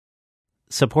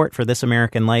Support for This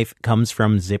American Life comes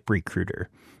from ZipRecruiter,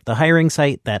 the hiring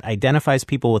site that identifies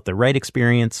people with the right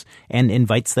experience and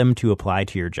invites them to apply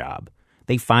to your job.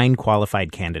 They find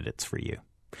qualified candidates for you.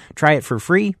 Try it for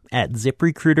free at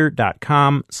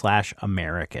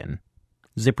ZipRecruiter.com/American.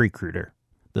 ZipRecruiter,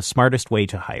 the smartest way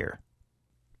to hire.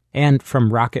 And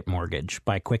from Rocket Mortgage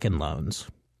by Quicken Loans.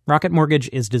 Rocket Mortgage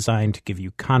is designed to give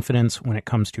you confidence when it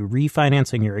comes to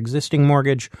refinancing your existing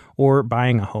mortgage or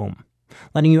buying a home,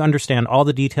 letting you understand all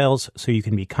the details so you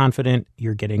can be confident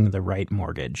you're getting the right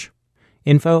mortgage.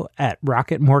 Info at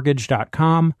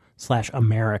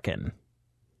rocketmortgage.com/American.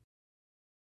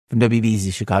 From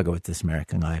WBZ Chicago with This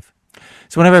American Life.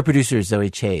 So one of our producers, Zoe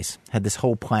Chase, had this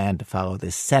whole plan to follow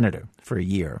this senator for a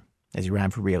year as he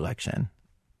ran for re-election.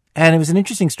 And it was an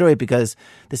interesting story because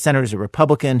the senator is a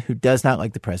Republican who does not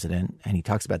like the president, and he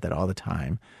talks about that all the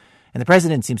time. And the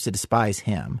president seems to despise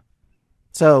him.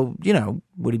 So,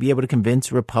 would he be able to convince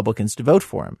Republicans to vote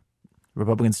for him?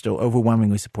 Republicans still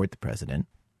overwhelmingly support the president.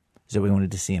 Zoe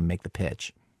wanted to see him make the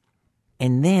pitch.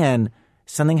 And then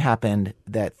something happened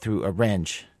that threw a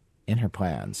wrench in her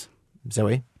plans.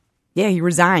 Zoe? Yeah, he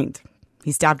resigned.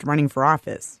 He stopped running for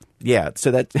office. Yeah,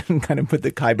 so that kind of put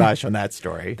the kibosh on that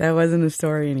story. That wasn't a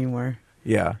story anymore.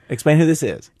 Yeah. Explain who this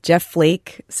is. Jeff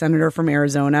Flake, senator from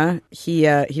Arizona. He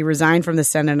resigned from the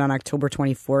Senate on October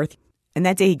 24th. And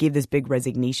that day he gave this big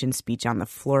resignation speech on the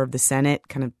floor of the Senate,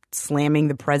 kind of slamming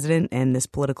the president and this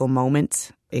political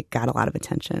moment. It got a lot of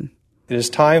attention. It is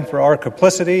time for our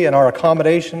complicity and our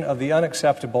accommodation of the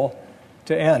unacceptable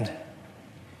to end.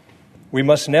 We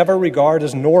must never regard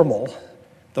as normal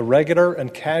the regular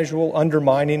and casual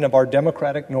undermining of our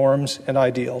democratic norms and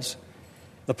ideals,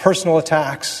 the personal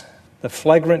attacks, the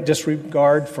flagrant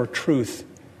disregard for truth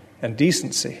and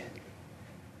decency.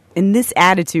 And this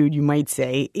attitude, you might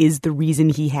say, is the reason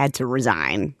he had to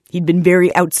resign. He'd been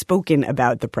very outspoken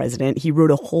about the president. He wrote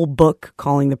a whole book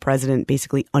calling the president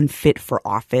basically unfit for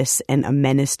office and a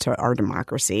menace to our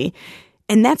democracy.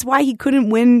 And that's why he couldn't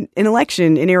win an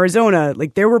election in Arizona.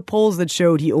 There were polls that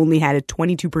showed he only had a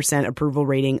 22% approval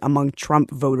rating among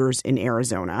Trump voters in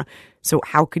Arizona. So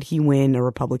how could he win a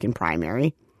Republican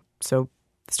primary? So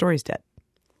the story's dead.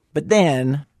 But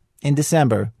then, in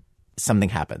December, something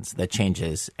happens that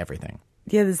changes everything.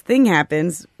 Yeah, this thing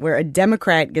happens where a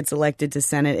Democrat gets elected to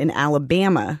Senate in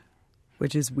Alabama,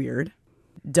 which is weird.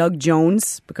 Doug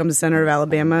Jones becomes a senator of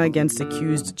Alabama against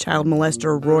accused child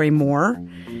molester Roy Moore.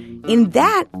 And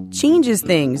that changes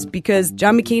things because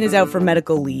John McCain is out for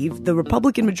medical leave. The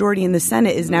Republican majority in the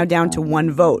Senate is now down to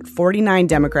one vote, 49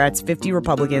 Democrats, 50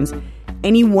 Republicans.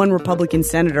 Any one Republican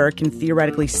senator can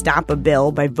theoretically stop a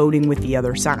bill by voting with the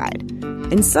other side.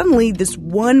 And suddenly, this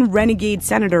one renegade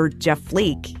senator, Jeff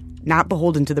Flake, not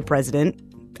beholden to the president,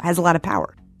 has a lot of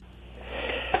power.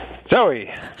 Zoe.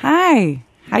 Hi.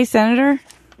 Hi, Senator.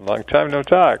 Long time no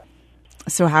talk.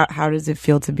 So how does it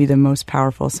feel to be the most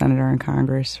powerful senator in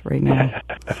Congress right now?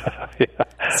 Yeah.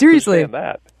 Seriously.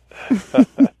 That.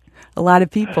 A lot of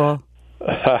people.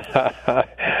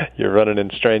 You're running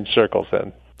in strange circles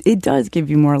then. It does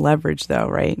give you more leverage, though,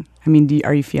 right? I mean,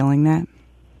 are you feeling that?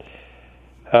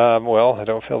 Well, I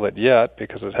don't feel it yet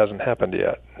because it hasn't happened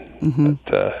yet. Mm-hmm.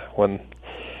 But when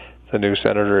the new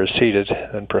senator is seated,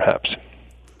 then perhaps.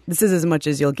 This is as much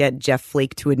as you'll get Jeff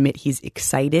Flake to admit he's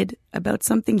excited about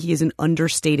something. He is an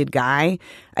understated guy.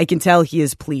 I can tell he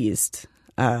is pleased.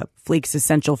 Flake's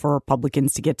essential for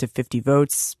Republicans to get to 50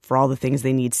 votes for all the things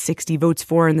they need 60 votes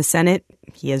for in the Senate.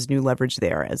 He has new leverage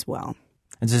there as well.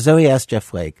 And so Zoe asked Jeff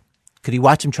Flake, could he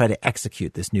watch him try to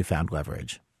execute this newfound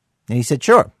leverage? And he said,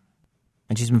 sure.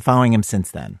 And she's been following him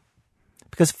since then.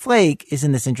 Because Flake is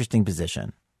in this interesting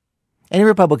position. Any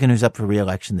Republican who's up for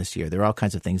re-election this year, there are all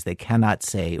kinds of things they cannot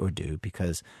say or do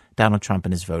because Donald Trump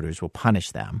and his voters will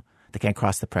punish them. They can't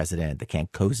cross the president. They can't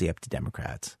cozy up to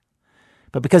Democrats.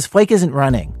 But because Flake isn't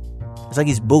running, it's like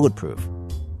he's bulletproof.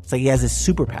 It's like he has this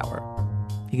superpower.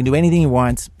 He can do anything he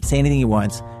wants, say anything he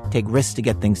wants, take risks to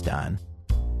get things done.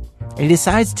 And he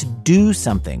decides to do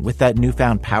something with that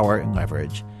newfound power and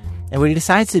leverage. And what he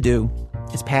decides to do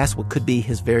is pass what could be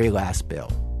his very last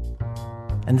bill.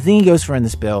 And the thing he goes for in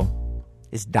this bill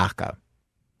is DACA,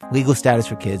 legal status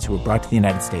for kids who were brought to the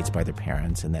United States by their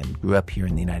parents and then grew up here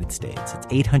in the United States. It's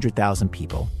 800,000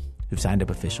 people who've signed up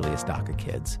officially as DACA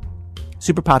kids.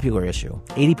 Super popular issue.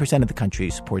 80% of the country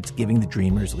supports giving the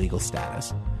Dreamers legal status.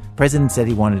 The president said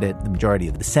he wanted it. The majority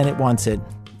of the Senate wants it.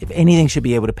 If anything should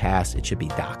be able to pass, it should be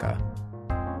DACA.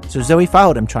 So Zoe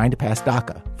followed him trying to pass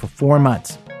DACA for 4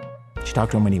 months. She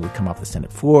talked to him when he would come off the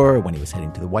Senate floor, when he was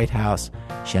heading to the White House.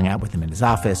 She hung out with him in his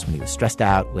office when he was stressed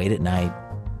out late at night.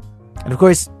 And of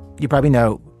course, you probably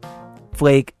know,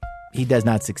 Flake he does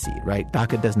not succeed, right?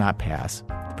 DACA does not pass.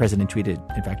 The president tweeted,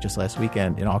 in fact, just last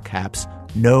weekend, in all caps,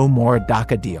 "No more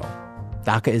DACA deal.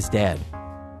 DACA is dead."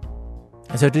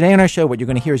 And so today on our show, what you're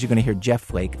going to hear is you're going to hear Jeff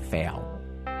Flake fail.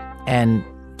 And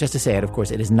just to say it, of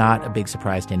course, it is not a big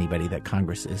surprise to anybody that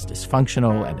Congress is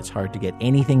dysfunctional and it's hard to get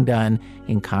anything done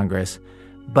in Congress.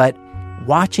 But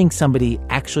watching somebody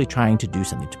actually trying to do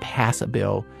something, to pass a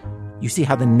bill, you see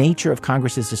how the nature of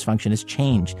Congress's dysfunction has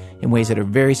changed in ways that are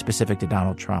very specific to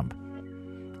Donald Trump.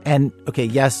 And, okay,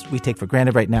 yes, we take for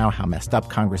granted right now how messed up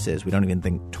Congress is. We don't even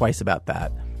think twice about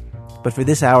that. But for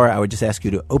this hour, I would just ask you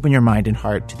to open your mind and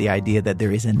heart to the idea that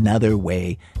there is another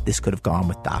way this could have gone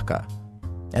with DACA.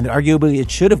 And that arguably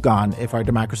it should have gone if our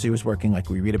democracy was working like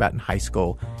we read about in high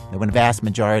school, that when a vast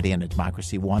majority in a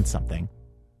democracy wants something,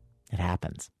 it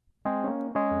happens.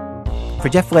 For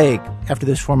Jeff Flake, after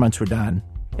those 4 months were done,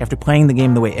 after playing the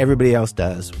game the way everybody else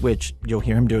does, which you'll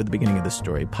hear him do at the beginning of this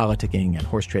story, politicking and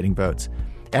horse trading votes,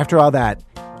 after all that,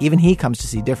 even he comes to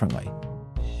see differently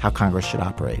how Congress should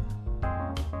operate.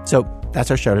 So that's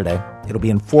our show today. It'll be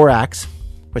in 4 acts,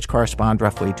 which correspond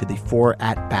roughly to the 4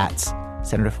 at-bats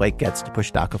Senator Flake gets to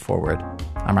push DACA forward.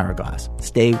 I'm Ira Glass.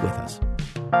 Stay with us.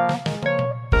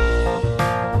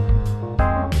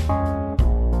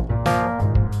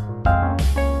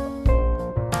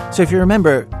 So if you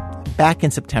remember, back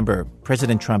in September,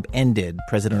 President Trump ended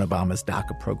President Obama's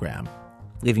DACA program,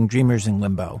 leaving dreamers in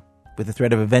limbo with the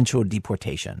threat of eventual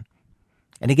deportation.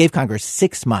 And he gave Congress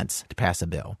 6 months to pass a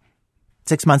bill.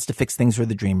 6 months to fix things for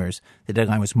the dreamers. The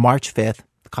deadline was March 5th.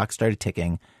 The clock started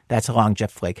ticking. That's how long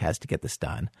Jeff Flake has to get this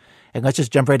done. And let's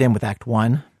just jump right in with Act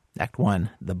 1. Act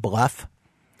 1, the bluff.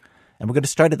 And we're going to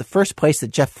start at the first place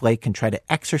that Jeff Flake can try to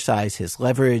exercise his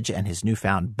leverage and his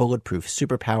newfound bulletproof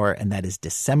superpower, and that is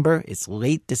December. It's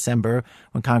late December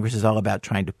when Congress is all about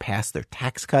trying to pass their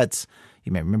tax cuts.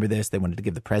 You may remember this. They wanted to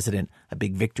give the president a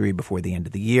big victory before the end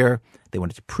of the year. They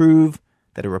wanted to prove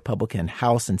that a Republican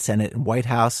House and Senate and White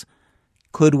House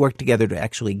could work together to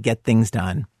actually get things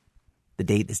done. The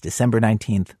date is December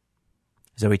 19th.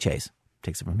 Zoe Chase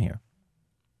takes it from here.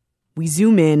 We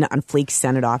zoom in on Flake's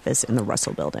Senate office in the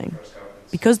Russell Building.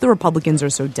 Because the Republicans are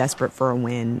so desperate for a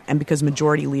win, and because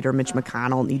Majority Leader Mitch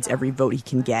McConnell needs every vote he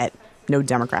can get, no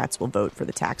Democrats will vote for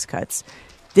the tax cuts.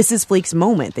 This is Flake's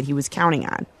moment that he was counting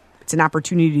on. It's an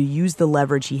opportunity to use the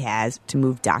leverage he has to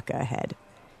move DACA ahead.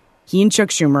 He and Chuck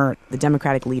Schumer, the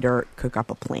Democratic leader, cook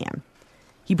up a plan.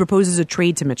 He proposes a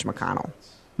trade to Mitch McConnell.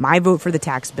 My vote for the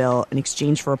tax bill in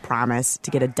exchange for a promise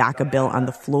to get a DACA bill on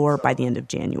the floor by the end of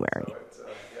January.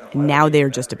 And now they are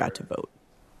just about to vote.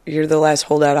 You're the last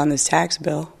holdout on this tax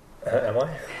bill. Am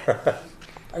I?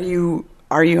 Are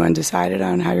you undecided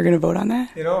on how you're going to vote on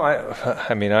that? You know,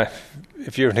 I mean,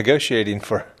 if you're negotiating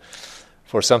for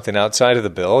something outside of the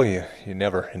bill, you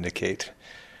never indicate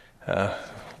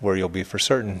where you'll be for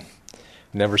certain.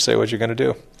 Never say what you're going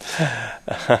to do.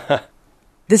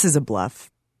 This is a bluff.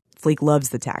 Flake loves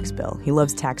the tax bill. He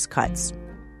loves tax cuts.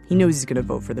 He knows he's going to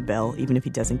vote for the bill, even if he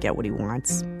doesn't get what he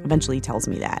wants. Eventually he tells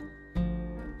me that.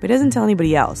 But he doesn't tell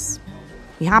anybody else.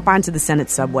 We hop onto the Senate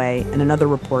subway, and another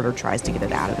reporter tries to get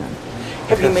it out of him.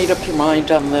 Have you made up your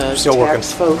mind on the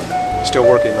tax vote? Still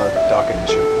working on the DACA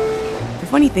issue. The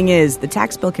funny thing is, the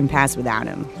tax bill can pass without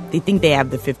him. They think they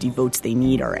have the 50 votes they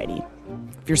need already.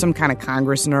 If you're some kind of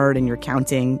Congress nerd and you're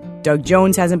counting, Doug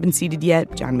Jones hasn't been seated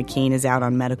yet. John McCain is out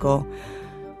on medical.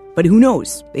 But who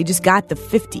knows? They just got the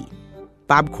 50.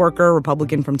 Bob Corker,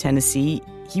 Republican from Tennessee,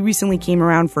 he recently came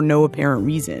around for no apparent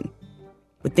reason.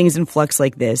 With things in flux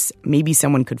like this, maybe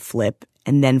someone could flip,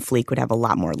 and then Flake would have a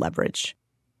lot more leverage.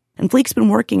 And Flake's been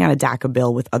working on a DACA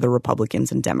bill with other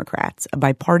Republicans and Democrats, a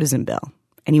bipartisan bill,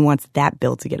 and he wants that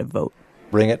bill to get a vote.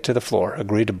 Bring it to the floor.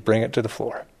 Agree to bring it to the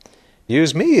floor.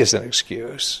 Use me as an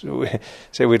excuse.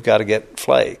 Say we've got to get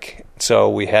Flake, so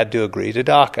we had to agree to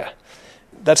DACA.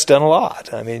 That's done a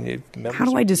lot. I mean, how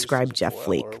do I describe Jeff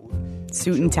Flake?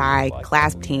 Suit and tie,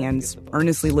 clasped hands,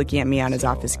 earnestly looking at me on his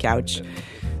office couch.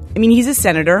 I mean, he's a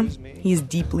senator. He's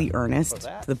deeply earnest,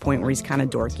 to the point where he's kind of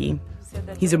dorky.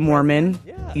 He's a Mormon.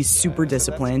 He's super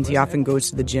disciplined. He often goes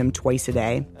to the gym twice a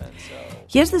day.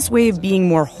 He has this way of being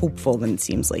more hopeful than it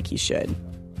seems like he should.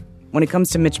 When it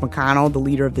comes to Mitch McConnell, the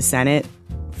leader of the Senate,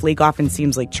 Flake often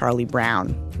seems like Charlie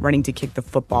Brown, running to kick the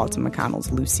football to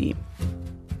McConnell's Lucy.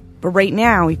 But right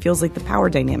now, he feels like the power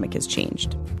dynamic has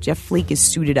changed. Jeff Flake is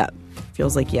suited up.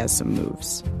 Feels like he has some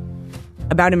moves.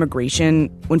 About immigration,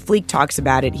 when Flake talks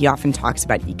about it, he often talks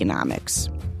about economics.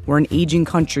 We're an aging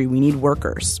country. We need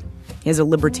workers. He has a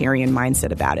libertarian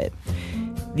mindset about it.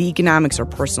 The economics are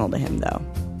personal to him, though.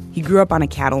 He grew up on a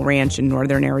cattle ranch in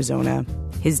northern Arizona.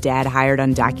 His dad hired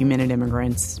undocumented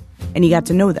immigrants, and he got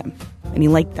to know them, and he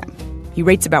liked them. He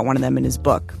writes about one of them in his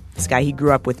book, this guy he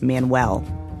grew up with, Manuel.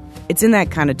 It's in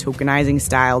that kind of tokenizing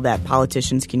style that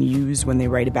politicians can use when they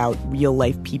write about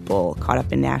real-life people caught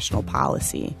up in national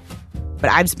policy. But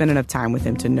I've spent enough time with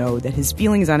him to know that his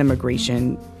feelings on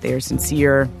immigration, they are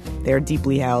sincere, they are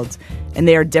deeply held, and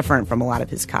they are different from a lot of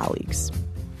his colleagues.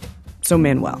 So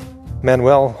Manuel.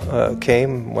 Manuel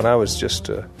came when I was just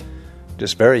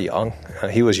very young.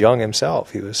 He was young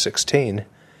himself. He was 16.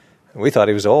 We thought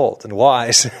he was old and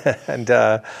wise, and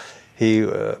he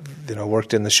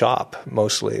worked in the shop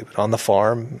mostly, but on the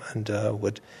farm, and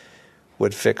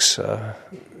would fix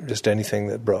just anything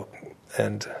that broke.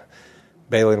 And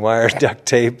baling wire, duct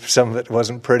tape, some of it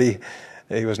wasn't pretty.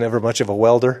 He was never much of a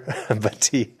welder, but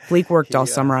Fleek worked all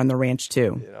summer on the ranch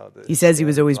too. He says he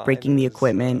was always breaking the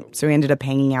equipment, so he ended up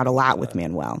hanging out a lot with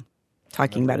Manuel,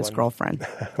 talking about his girlfriend.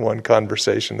 One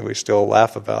conversation that we still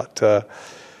laugh about,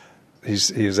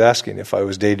 he was asking if I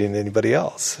was dating anybody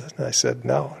else. And I said,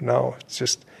 no, it's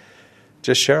just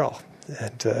Cheryl.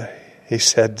 And he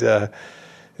said,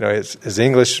 his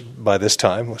English by this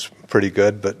time was pretty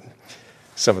good, but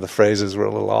some of the phrases were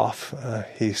a little off.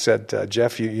 He said,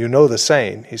 Jeff, you know the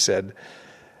saying. He said,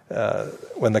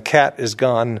 when the cat is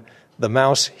gone, the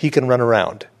mouse, he can run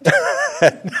around.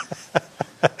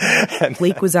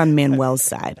 Fleek was on Manuel's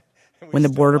side. When the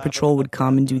Border Patrol would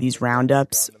come and do these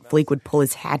roundups, Fleek would pull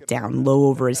his hat down low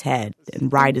over his head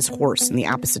and ride his horse in the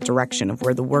opposite direction of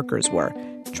where the workers were,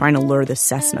 trying to lure the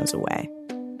Cessnas away.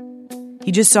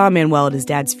 He just saw Manuel at his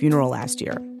dad's funeral last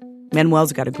year.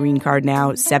 Manuel's got a green card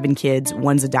now, 7 kids,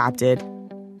 one's adopted.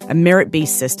 A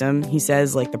merit-based system, he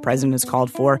says, like the president has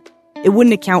called for, it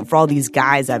wouldn't account for all these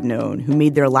guys I've known who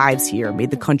made their lives here,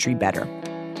 made the country better.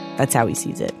 That's how he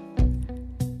sees it.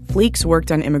 Fleek's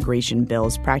worked on immigration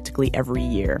bills practically every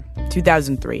year.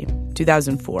 2003,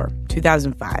 2004,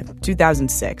 2005,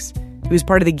 2006. He was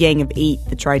part of the Gang of 8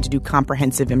 that tried to do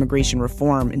comprehensive immigration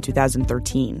reform in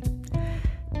 2013.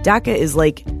 DACA is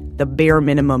like the bare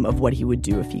minimum of what he would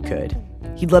do if he could.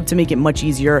 He'd love to make it much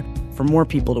easier for more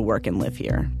people to work and live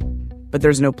here. But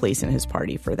there's no place in his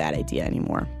party for that idea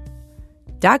anymore.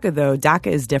 DACA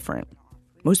is different.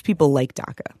 Most people like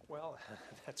DACA.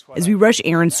 As we rush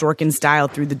Aaron Sorkin style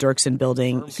through the Dirksen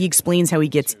building, he explains how he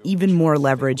gets even more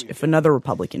leverage if another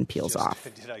Republican peels off.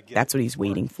 That's what he's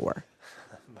waiting for.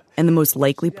 And the most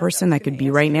likely person that could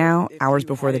be right now, hours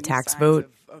before the tax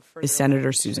vote, is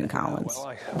Senator Susan Collins.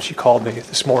 She called me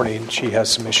this morning. She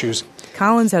has some issues.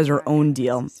 Collins has her own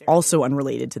deal, also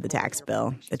unrelated to the tax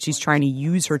bill, that she's trying to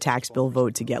use her tax bill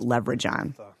vote to get leverage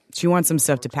on. She wants some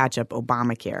stuff to patch up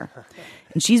Obamacare.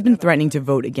 And she's been threatening to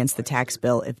vote against the tax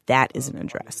bill if that isn't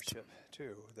addressed.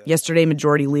 Yesterday,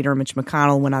 Majority Leader Mitch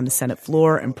McConnell went on the Senate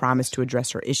floor and promised to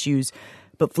address her issues,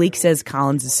 but Fleek says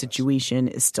Collins' situation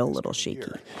is still a little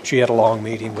shaky. She had a long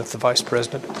meeting with the vice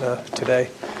president today,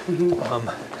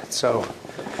 so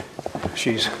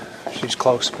she's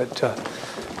close, but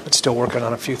still working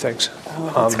on a few things.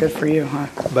 Oh, that's good for you, huh?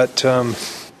 But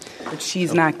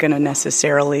she's not going to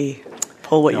necessarily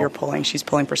pull what you're pulling. She's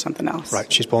pulling for something else.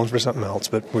 Right, she's pulling for something else,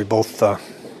 but we both,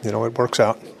 it works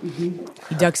out. Mm-hmm.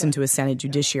 He ducks into a Senate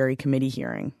Judiciary Committee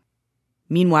hearing.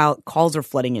 Meanwhile, calls are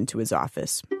flooding into his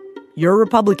office. You're a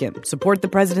Republican. Support the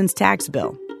president's tax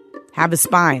bill. Have a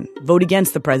spine. Vote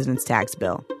against the president's tax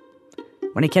bill.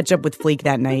 When I catch up with Fleek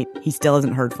that night, he still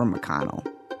hasn't heard from McConnell.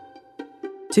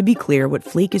 To be clear, what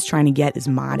Fleek is trying to get is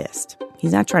modest.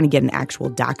 He's not trying to get an actual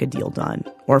DACA deal done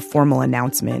or a formal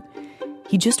announcement.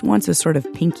 He just wants a sort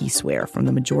of pinky swear from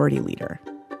the majority leader.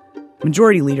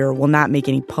 Majority leader will not make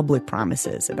any public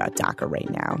promises about DACA right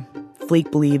now.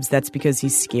 Fleek believes that's because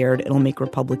he's scared it'll make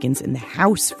Republicans in the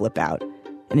House flip out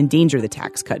and endanger the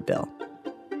tax cut bill.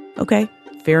 Okay,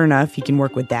 fair enough, he can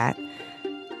work with that.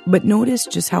 But notice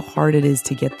just how hard it is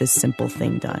to get this simple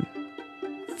thing done.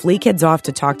 Fleek heads off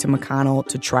to talk to McConnell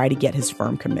to try to get his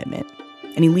firm commitment,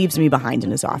 and he leaves me behind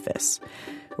in his office,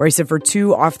 where he sat for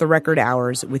 2 off-the-record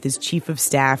hours with his chief of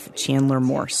staff, Chandler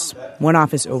Morse, one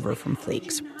office over from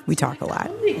Fleek's. We talk a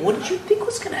lot. What did you think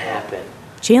was going to happen?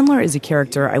 Chandler is a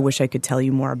character I wish I could tell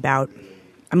you more about.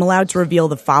 I'm allowed to reveal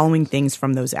the following things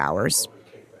from those hours.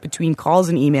 Between calls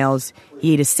and emails,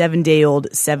 he ate a 7-day-old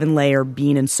 7-layer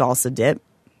bean and salsa dip.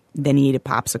 Then he ate a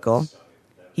popsicle.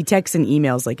 He texts and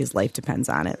emails like his life depends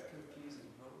on it.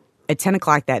 At 10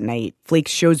 o'clock that night, Fleek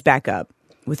shows back up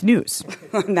with news.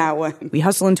 That one. We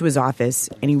hustle into his office,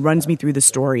 and he runs me through the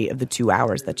story of the 2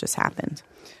 hours that just happened.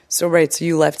 So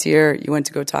you left here, you went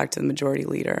to go talk to the majority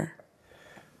leader.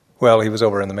 Well, he was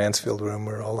over in the Mansfield room.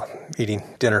 We were all eating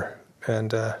dinner,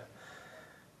 and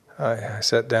I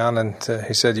sat down, and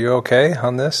he said, "You okay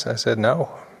on this?" I said, No.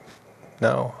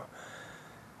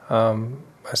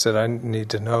 I said, I need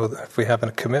to know if we have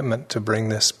a commitment to bring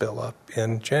this bill up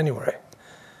in January.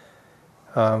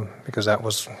 Because that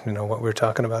was, what we were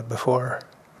talking about before.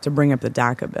 To bring up the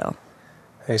DACA bill.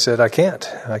 He said, I can't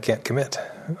commit.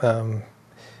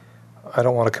 I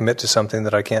don't want to commit to something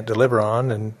that I can't deliver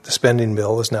on, and the spending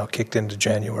bill is now kicked into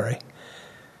January.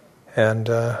 And,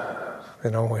 I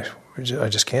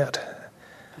just can't.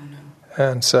 Oh, no.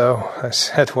 And so I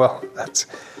said, well,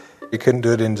 you couldn't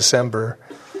do it in December,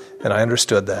 and I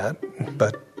understood that.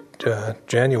 But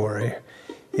January,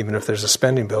 even if there's a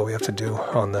spending bill we have to do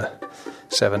on the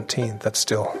 17th, that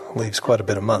still leaves quite a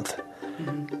bit of month.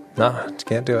 Mm-hmm. No,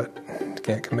 can't do it.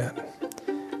 Can't commit.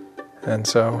 And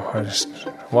so I just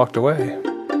walked away.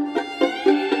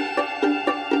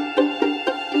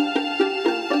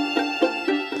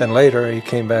 Then later he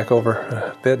came back over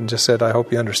a bit and just said, I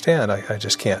hope you understand, I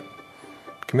just can't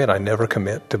commit. I never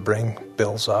commit to bring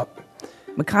bills up.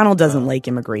 McConnell doesn't like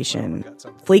immigration.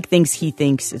 Flake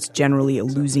thinks it's generally a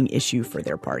losing issue for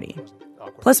their party.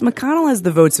 Plus, McConnell has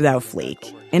the votes without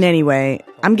Flake. And anyway,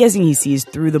 I'm guessing he sees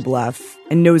through the bluff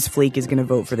and knows Flake is going to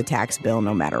vote for the tax bill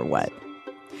no matter what.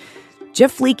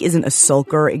 Jeff Flake isn't a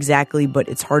sulker exactly, but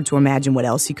it's hard to imagine what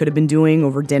else he could have been doing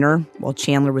over dinner while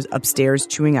Chandler was upstairs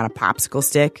chewing on a popsicle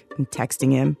stick and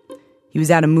texting him. He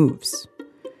was out of moves.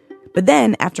 But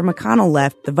then, after McConnell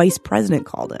left, the vice president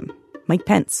called him, Mike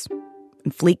Pence,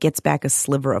 and Flake gets back a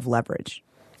sliver of leverage.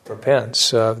 For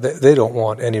Pence, they don't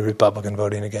want any Republican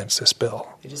voting against this bill.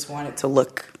 They just want it to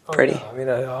look pretty. Oh,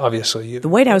 yeah. Obviously. The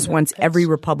White House wants every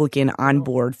Republican on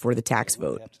board for the tax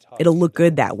vote. It'll look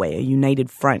good that way, a united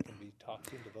front.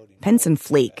 Pence and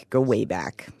Flake go way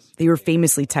back. They were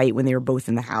famously tight when they were both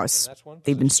in the House.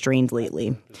 They've been strained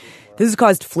lately. This has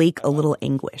caused Flake a little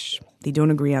anguish. They don't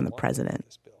agree on the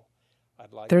president.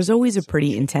 There's always a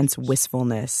pretty intense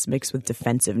wistfulness mixed with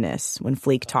defensiveness when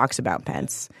Flake talks about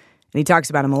Pence. And he talks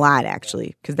about him a lot,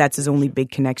 actually, because that's his only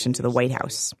big connection to the White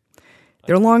House.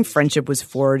 Their long friendship was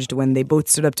forged when they both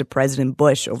stood up to President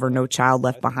Bush over No Child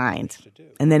Left Behind,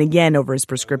 and then again over his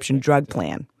prescription drug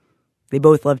plan. They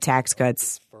both love tax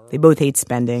cuts. They both hate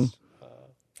spending.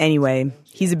 Anyway,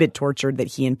 he's a bit tortured that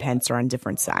he and Pence are on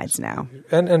different sides now.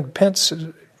 And Pence,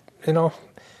 he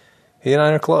and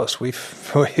I are close. We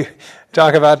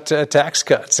talk about tax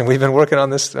cuts, and we've been working on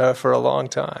this for a long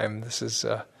time. This is...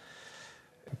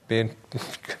 being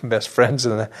best friends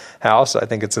in the House, I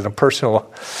think it's a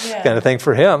personal kind of thing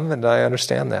for him, and I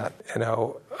understand that,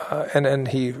 and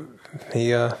he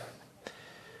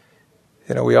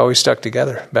we always stuck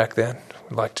together back then.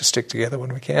 We like to stick together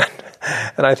when we can,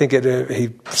 and I think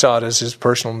he saw it as his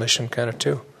personal mission kind of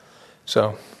too.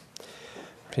 So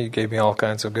he gave me all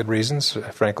kinds of good reasons,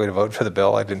 frankly, to vote for the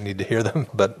bill. I didn't need to hear them,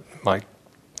 but Mike,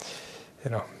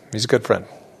 he's a good friend.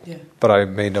 Yeah. But I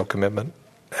made no commitment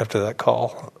after that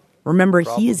call. Remember,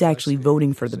 he is actually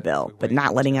voting for the bill, but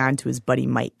not letting on to his buddy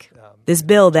Mike. This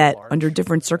bill that, under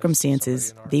different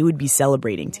circumstances, they would be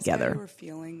celebrating together.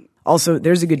 Also,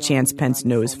 there's a good chance Pence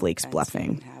knows Flake's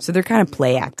bluffing, so they're kind of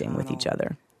play-acting with each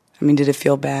other. I mean, did it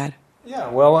feel bad? Yeah,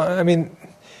 well,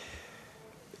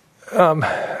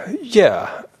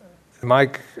 yeah.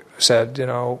 Mike said,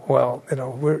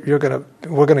 we're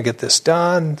gonna get this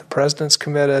done. The president's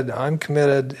committed. I'm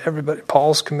committed. Everybody,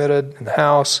 Paul's committed in the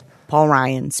House. Paul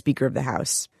Ryan, Speaker of the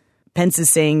House. Pence is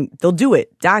saying they'll do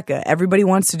it. DACA. Everybody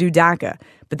wants to do DACA,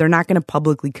 but they're not going to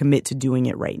publicly commit to doing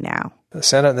it right now. The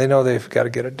Senate, they know they've got to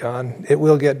get it done. It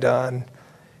will get done.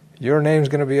 Your name's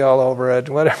going to be all over it.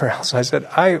 Whatever else. I said,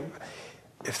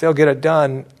 if they'll get it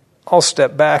done, I'll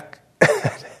step back.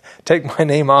 Take my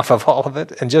name off of all of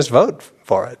it and just vote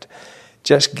for it.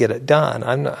 Just get it done.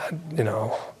 I'm not,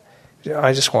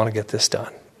 I just want to get this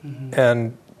done.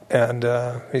 Mm-hmm. And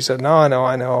he said, no,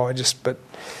 I know. But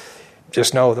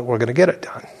just know that we're going to get it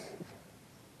done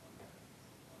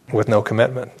with no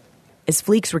commitment. As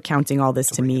Flake's recounting all this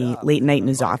to me late night in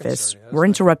his office, we're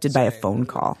interrupted by a phone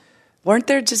call. Weren't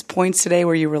there just points today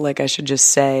where you were like, I should just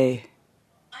say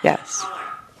yes?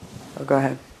 Oh, go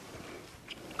ahead.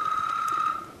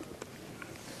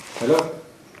 Hello?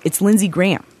 It's Lindsey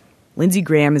Graham. Lindsey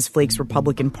Graham is Flake's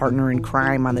Republican partner in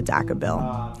crime on the DACA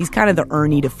bill. He's kind of the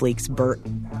Ernie to Flake's Bert,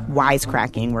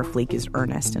 wisecracking where Flake is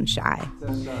earnest and shy.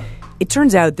 It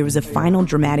turns out there was a final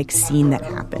dramatic scene that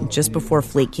happened just before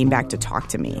Flake came back to talk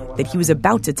to me that he was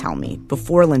about to tell me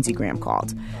before Lindsey Graham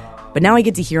called. But now I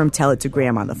get to hear him tell it to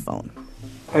Graham on the phone.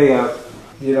 Hey,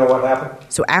 you know what happened?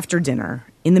 So after dinner,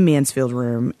 in the Mansfield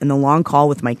room, in the long call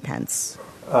with Mike Pence.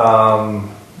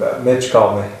 Mitch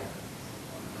called me.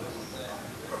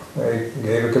 They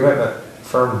gave a commitment,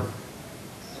 firm.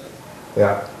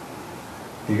 Yeah,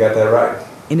 you got that right.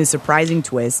 In a surprising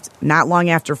twist, not long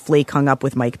after Flake hung up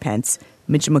with Mike Pence,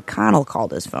 Mitch McConnell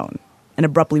called his phone and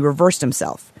abruptly reversed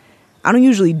himself. I don't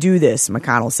usually do this,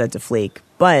 McConnell said to Flake,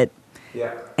 but...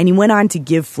 Yeah. And he went on to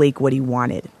give Flake what he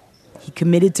wanted. He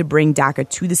committed to bring DACA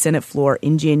to the Senate floor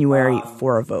in January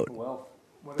for a vote.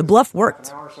 The bluff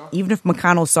worked. Even if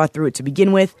McConnell saw through it to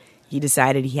begin with, he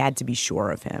decided he had to be sure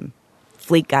of him.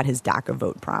 Flake got his DACA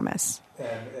vote promise.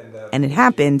 And it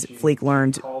happened, Flake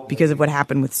learned, because of what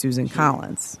happened with Susan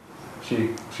Collins. She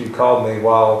called me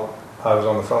while I was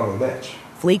on the phone with Mitch.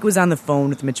 Flake was on the phone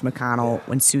with Mitch McConnell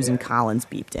when Susan Collins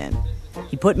beeped in.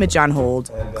 He put Mitch on hold,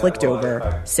 clicked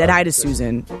over, said hi to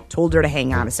Susan, told her to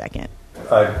hang on a second.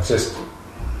 I just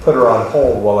put her on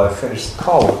hold while I finished the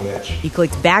call with Mitch. He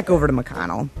clicked back over to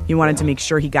McConnell. He wanted to make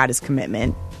sure he got his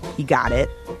commitment. He got it.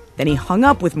 Then he hung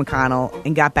up with McConnell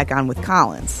and got back on with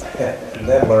Collins. And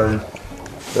then learned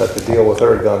that the deal with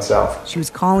her had gone south. She was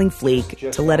calling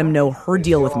Flake to let him know her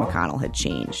deal with McConnell had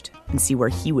changed and see where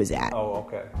he was at. Oh,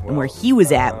 okay. Well, and where he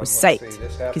was at was psyched,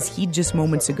 because he'd just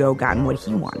moments ago gotten what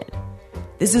he wanted.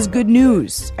 This is good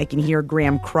news. I can hear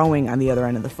Graham crowing on the other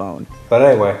end of the phone. But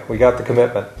anyway, we got the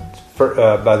commitment.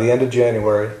 By the end of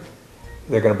January,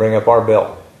 they're going to bring up our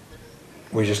bill.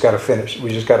 We just got to finish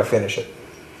it.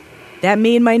 That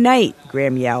made my night,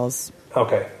 Graham yells.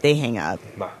 Okay. They hang up.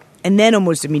 Bye. And then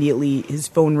almost immediately, his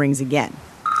phone rings again.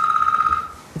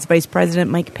 It's Vice President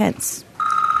Mike Pence.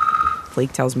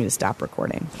 Flake tells me to stop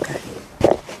recording.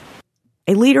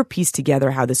 I later pieced together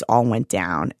how this all went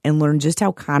down and learned just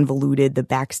how convoluted the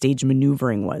backstage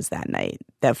maneuvering was that night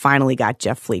that finally got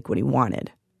Jeff Flake what he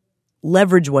wanted.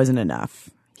 Leverage wasn't enough.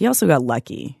 He also got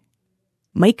lucky.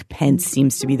 Mike Pence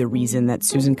seems to be the reason that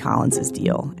Susan Collins'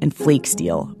 deal and Flake's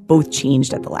deal both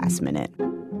changed at the last minute.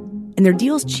 And their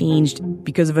deals changed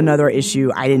because of another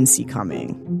issue I didn't see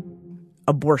coming.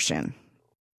 Abortion.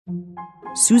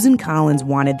 Susan Collins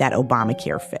wanted that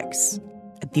Obamacare fix.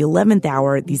 At the 11th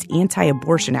hour, these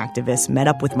anti-abortion activists met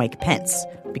up with Mike Pence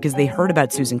because they heard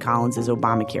about Susan Collins'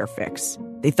 Obamacare fix.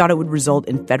 They thought it would result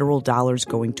in federal dollars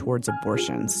going towards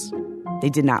abortions. They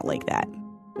did not like that.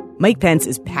 Mike Pence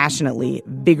is passionately,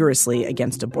 vigorously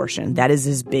against abortion. That is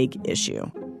his big issue.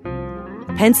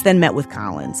 Pence then met with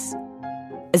Collins.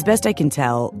 As best I can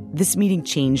tell, this meeting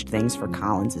changed things for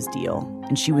Collins' deal,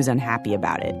 and she was unhappy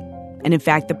about it. And in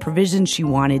fact, the provisions she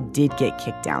wanted did get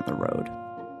kicked down the road.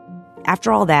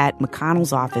 After all that,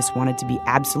 McConnell's office wanted to be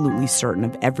absolutely certain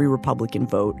of every Republican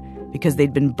vote because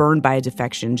they'd been burned by a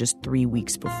defection just 3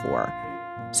 weeks before.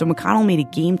 So McConnell made a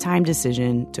game-time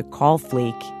decision to call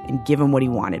Flake and give him what he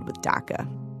wanted with DACA.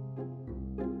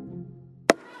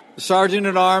 The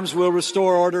Sergeant-at-Arms will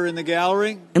restore order in the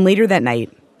gallery. And later that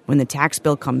night, when the tax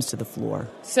bill comes to the floor,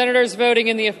 Senators voting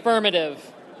in the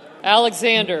affirmative: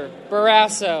 Alexander,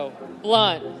 Barrasso,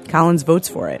 Blunt. Collins votes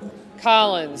for it.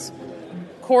 Collins,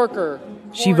 Corker.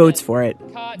 She votes for it,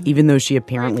 even though she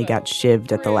apparently got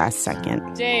shivved at the last second.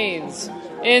 Daines,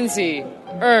 Enzi,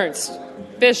 Ernst,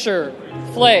 Fisher,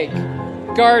 Flake,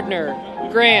 Gardner,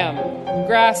 Graham,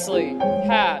 Grassley,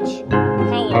 Hatch,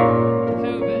 Heller,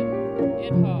 Hoeven,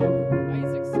 Inhofe,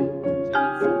 Isaacson,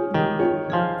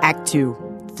 Johnson. Act 2.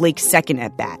 Flake's second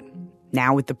at bat,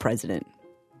 now with the president.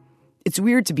 It's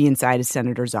weird to be inside a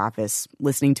senator's office,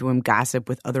 listening to him gossip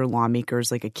with other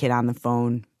lawmakers like a kid on the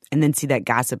phone, and then see that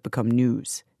gossip become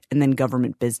news, and then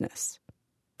government business.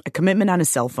 A commitment on a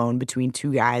cell phone between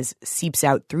two guys seeps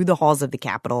out through the halls of the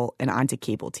Capitol and onto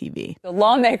cable TV. The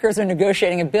lawmakers are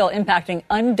negotiating a bill impacting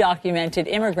undocumented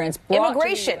immigrants.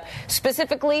 Immigration,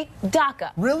 specifically DACA.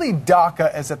 Really,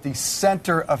 DACA is at the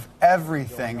center of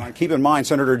everything. Keep in mind,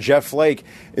 Senator Jeff Flake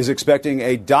is expecting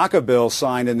a DACA bill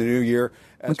signed in the new year.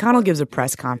 McConnell gives a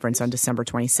press conference on December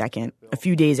 22nd, a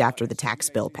few days after the tax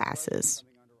bill passes.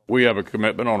 We have a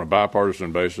commitment on a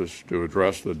bipartisan basis to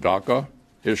address the DACA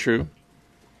issue.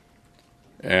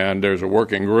 And there's a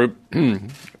working group,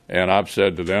 and I've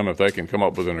said to them if they can come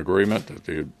up with an agreement that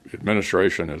the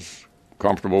administration is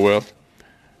comfortable with,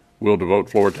 we'll devote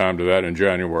floor time to that in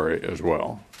January as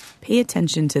well. Pay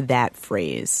attention to that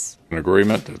phrase. An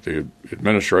agreement that the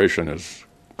administration is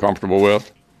comfortable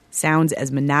with. Sounds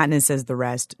as monotonous as the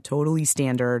rest, totally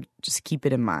standard. Just keep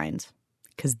it in mind,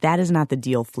 because that is not the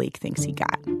deal Flake thinks he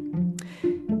got.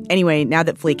 Anyway, now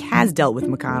that Flake has dealt with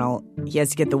McConnell, he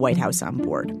has to get the White House on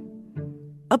board.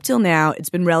 Up till now, it's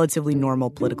been relatively normal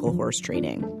political horse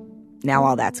trading. Now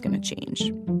all that's going to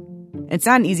change. It's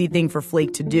not an easy thing for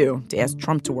Flake to do, to ask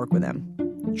Trump to work with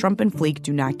him. Trump and Flake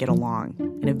do not get along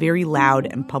in a very loud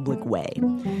and public way.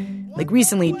 Like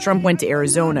recently, Trump went to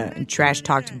Arizona and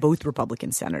trash-talked both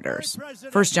Republican senators.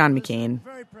 First John McCain,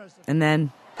 and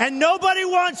then... And nobody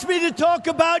wants me to talk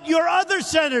about your other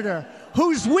senator,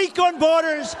 who's weak on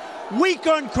borders, weak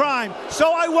on crime,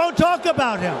 so I won't talk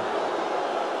about him.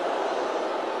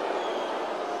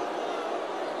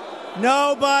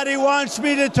 Nobody wants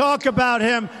me to talk about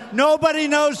him. Nobody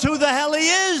knows who the hell he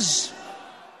is.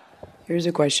 Here's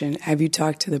a question. Have you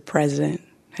talked to the president?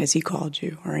 Has he called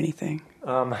you or anything?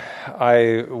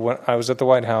 I was at the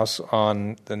White House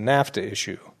on the NAFTA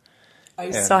issue.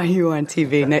 I saw you on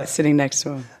TV sitting next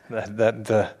to him.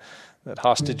 That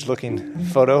hostage-looking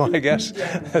photo, I guess.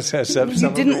 You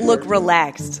didn't look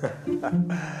relaxed.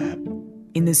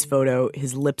 In this photo,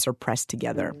 his lips are pressed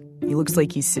together. He looks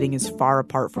like he's sitting as far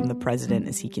apart from the president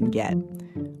as he can get.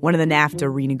 One of the NAFTA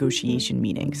renegotiation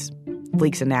meetings.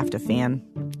 Blake's a NAFTA fan.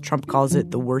 Trump calls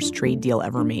it the worst trade deal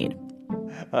ever made.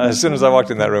 As soon as I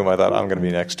walked in that room, I thought, I'm going to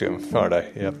be next to him, aren't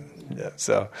I? Yep. Yeah.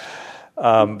 So,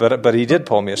 but he did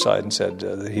pull me aside and said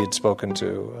that he had spoken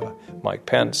to Mike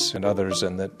Pence and others,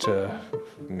 and that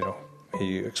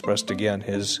he expressed again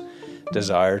his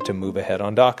desire to move ahead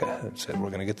on DACA and said, we're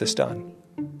going to get this done.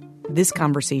 This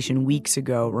conversation weeks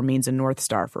ago remains a North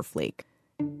Star for Flake.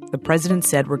 The president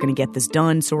said we're going to get this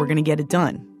done, so we're going to get it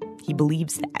done. He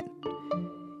believes that.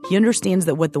 He understands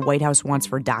that what the White House wants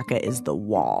for DACA is the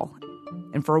wall.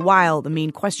 And for a while, the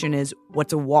main question is,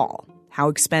 what's a wall? How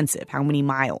expensive? How many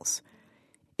miles?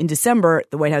 In December,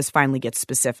 the White House finally gets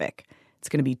specific. It's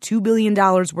going to be $2 billion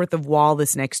worth of wall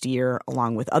this next year,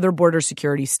 along with other border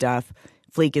security stuff.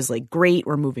 Flake is like, great,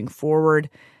 we're moving forward.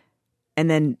 And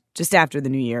then just after the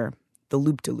new year, the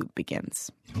loop-de-loop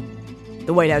begins.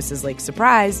 The White House is like,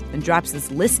 surprise, and drops this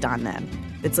list on them.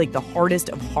 It's like the hardest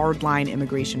of hardline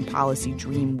immigration policy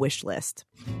dream wish list.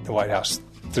 The White House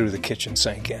threw the kitchen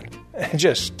sink in.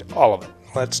 Just all of it.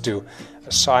 Let's do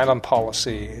asylum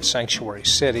policy, sanctuary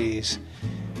cities.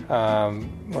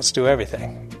 Let's do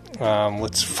everything.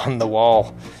 Let's fund the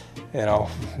wall,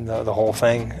 the whole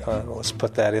thing. Let's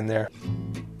put that in there.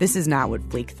 This is not what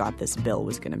Flake thought this bill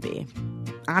was going to be.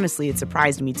 Honestly, it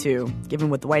surprised me too, given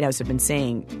what the White House had been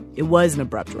saying. It was an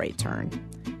abrupt right turn.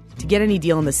 To get any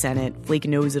deal in the Senate, Flake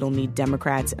knows it'll need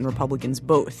Democrats and Republicans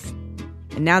both.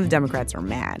 And now the Democrats are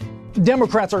mad.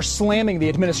 Democrats are slamming the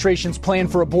administration's plan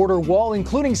for a border wall,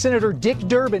 including Senator Dick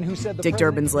Durbin, who said Dick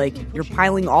Durbin's like, you're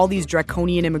piling all these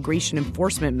draconian immigration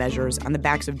enforcement measures on the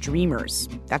backs of dreamers.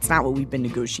 That's not what we've been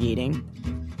negotiating.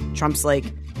 Trump's like,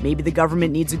 maybe the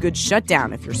government needs a good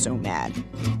shutdown if you're so mad.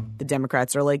 The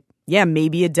Democrats are like, yeah,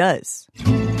 maybe it does.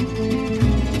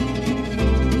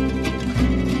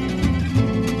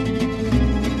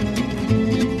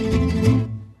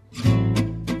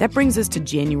 That brings us to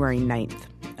January 9th,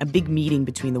 a big meeting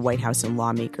between the White House and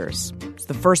lawmakers. It's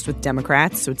the first with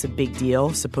Democrats, so it's a big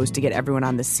deal, supposed to get everyone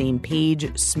on the same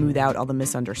page, smooth out all the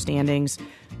misunderstandings,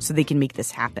 so they can make this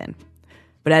happen.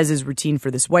 But as is routine for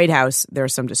this White House, there are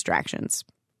some distractions.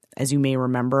 As you may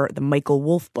remember, the Michael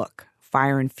Wolff book,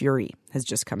 Fire and Fury, has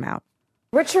just come out.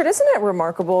 Richard, isn't it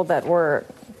remarkable that we're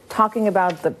talking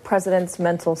about the president's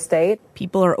mental state?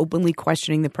 People are openly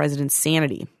questioning the president's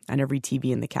sanity on every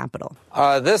TV in the Capitol.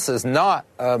 This is not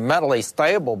mentally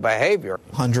stable behavior.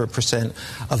 100%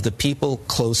 of the people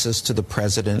closest to the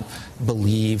president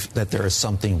believe that there is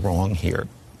something wrong here.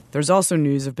 There's also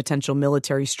news of potential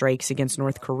military strikes against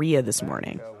North Korea this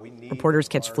morning. Reporters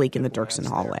catch Flake in the Dirksen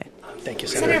hallway. Thank you,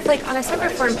 Senator Flake. On a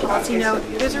separate foreign policy note,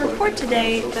 there's a report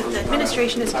today that the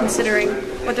administration is considering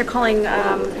what they're calling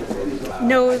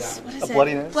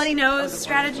bloody nose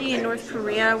strategy in North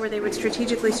Korea, where they would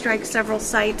strategically strike several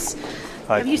sites.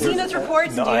 Have you seen those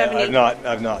reports? No, Do you have any?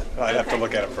 I've not. I'd have to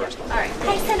look at it first. All right.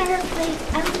 Hi, Senator Flake.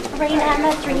 I'm Raina. I'm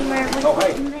a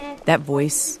dreamer. That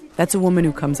voice, that's a woman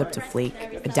who comes up to Flake,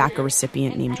 a DACA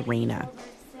recipient named Raina.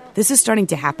 This is starting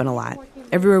to happen a lot.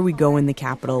 Everywhere we go in the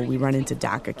Capitol, we run into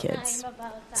DACA kids.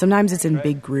 Sometimes it's in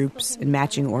big groups, in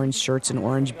matching orange shirts and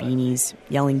orange beanies,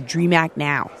 yelling, "Dream Act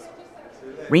now."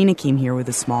 Raina came here with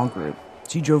a small group.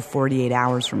 She drove 48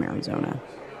 hours from Arizona.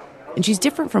 And she's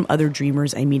different from other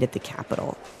dreamers I meet at the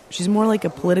Capitol. She's more like a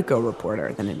Politico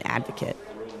reporter than an advocate.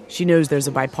 She knows there's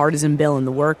a bipartisan bill in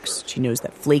the works. She knows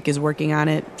that Flake is working on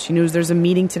it. She knows there's a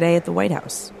meeting today at the White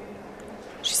House.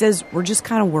 She says, we're just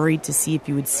kind of worried to see if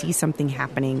you would see something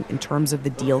happening in terms of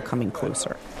the deal coming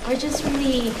closer. We're just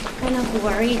really kind of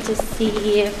worried to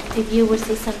see if you would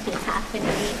see something happening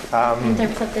in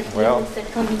terms of the deals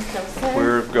that coming closer.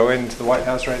 We're going to the White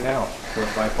House right now for a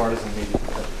bipartisan meeting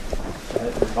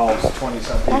that involves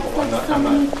 20-some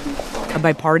people. A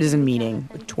bipartisan meeting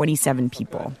with 27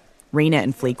 people. Raina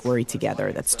and Flake worry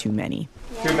together. That's too many.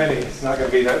 Too many. It's not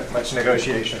going to be that much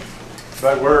negotiation.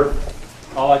 But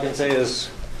all I can say is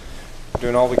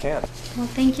doing all we can. Well,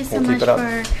 thank you so much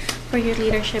for your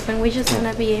leadership, and we just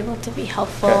want to be able to be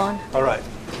helpful. Okay. All right.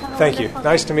 Thank you.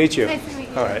 Nice to meet you. Nice to meet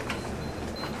you. All right.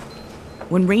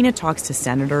 When Raina talks to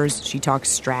senators, she talks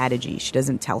strategy. She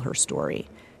doesn't tell her story.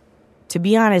 To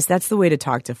be honest, that's the way to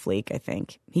talk to Flake, I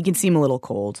think. He can seem a little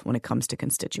cold when it comes to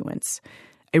constituents.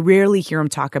 I rarely hear him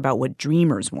talk about what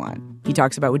Dreamers want. He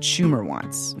talks about what Schumer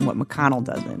wants and what McConnell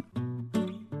doesn't.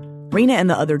 Raina and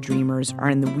the other Dreamers are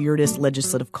in the weirdest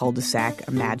legislative cul-de-sac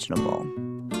imaginable.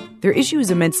 Their issue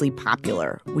is immensely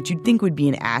popular, which you'd think would be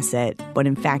an asset, but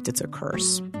in fact it's a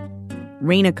curse.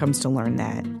 Raina comes to learn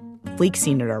that. Flake's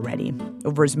seen it already,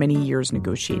 over his many years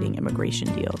negotiating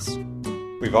immigration deals.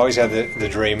 We've always had the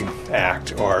DREAM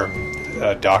Act, or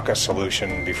DACA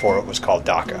solution before it was called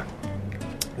DACA,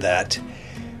 that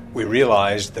we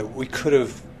realized that we could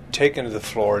have taken to the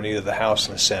floor in either the House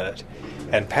and the Senate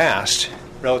and passed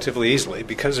relatively easily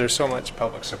because there's so much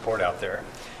public support out there.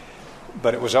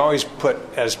 But it was always put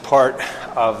as part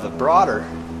of the broader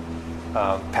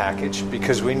package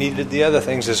because we needed the other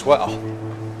things as well.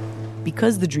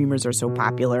 Because the Dreamers are so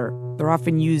popular, they're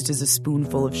often used as a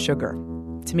spoonful of sugar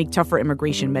to make tougher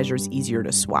immigration measures easier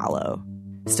to swallow.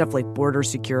 Stuff like border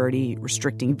security,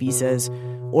 restricting visas,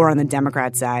 or on the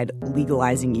Democrat side,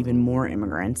 legalizing even more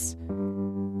immigrants.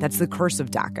 That's the curse of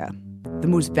DACA. The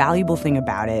most valuable thing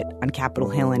about it, on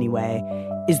Capitol Hill anyway,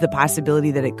 is the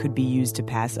possibility that it could be used to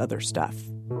pass other stuff.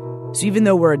 So even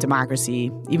though we're a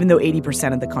democracy, even though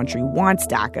 80% of the country wants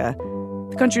DACA,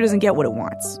 the country doesn't get what it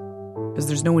wants. Because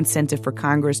there's no incentive for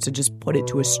Congress to just put it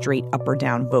to a straight up or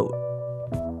down vote.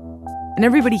 And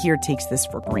everybody here takes this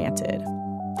for granted.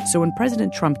 So when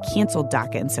President Trump canceled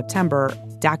DACA in September,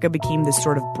 DACA became this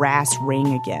sort of brass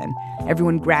ring again,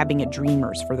 everyone grabbing at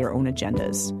Dreamers for their own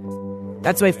agendas.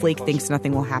 That's why Flake thinks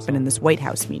nothing will happen in this White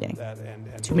House meeting.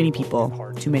 Too many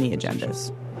people, too many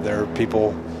agendas. There are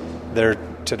people there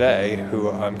today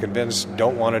who I'm convinced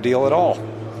don't want a deal at all.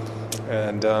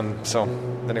 And so,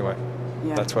 anyway,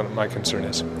 that's what my concern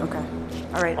is. Okay.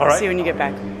 All right. I'll see you when you get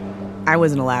back. I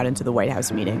wasn't allowed into the White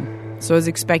House meeting, so I was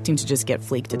expecting to just get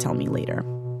Flake to tell me later.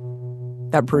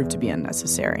 That proved to be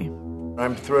unnecessary.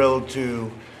 I'm thrilled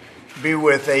to be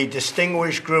with a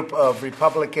distinguished group of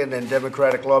Republican and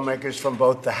Democratic lawmakers from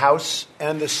both the House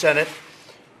and the Senate.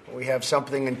 We have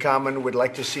something in common. We'd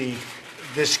like to see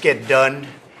this get done.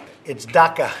 It's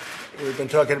DACA. We've been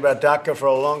talking about DACA for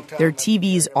a long time. There are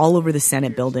TVs all over the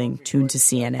Senate building tuned to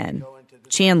CNN.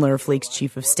 Chandler, Flake's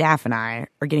chief of staff, and I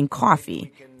are getting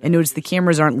coffee and notice the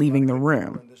cameras aren't leaving the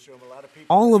room.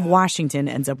 All of Washington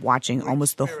ends up watching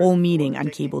almost the whole meeting on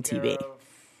cable TV.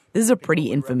 This is a pretty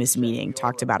infamous meeting,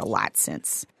 talked about a lot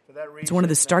since. It's one of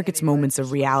the starkest moments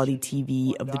of reality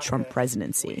TV of the Trump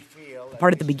presidency. The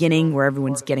part at the beginning where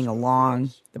everyone's getting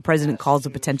along, the president calls a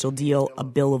potential deal a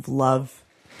bill of love.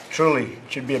 Truly, it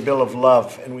should be a bill of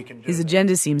love, and we can do His it.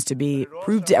 agenda seems to be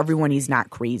prove to everyone he's not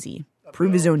crazy.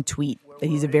 Prove his own tweet that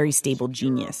he's a very stable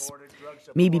genius.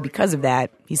 Maybe because of that,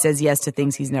 he says yes to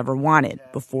things he's never wanted,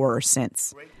 before or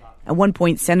since. At one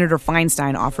point, Senator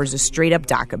Feinstein offers a straight-up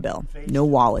DACA bill, no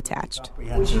wall attached.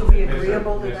 Would you be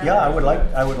agreeable to that? Yeah, I would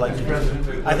like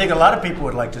to. I think a lot of people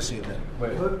would like to see that.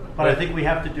 But I think we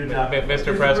have to do that.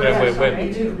 Mr. President,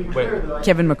 wait.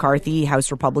 Kevin McCarthy,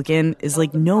 House Republican, is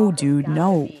like, no, dude,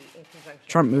 no.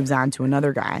 Trump moves on to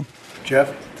another guy.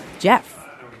 Jeff.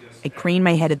 I crane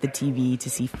my head at the TV to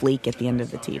see Flake at the end of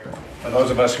the table. For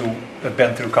those of us who have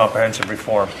been through comprehensive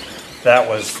reform, that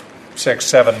was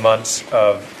 6-7 months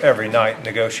of every night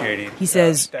negotiating. He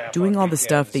says, doing all the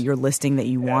stuff that you're listing that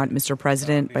you want, Mr.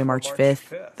 President, by March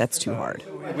 5th, that's too hard.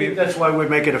 That's why we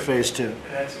make it a phase 2.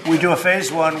 We do a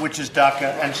phase 1, which is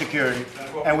DACA and security,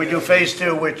 and we do phase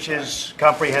 2, which is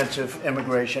comprehensive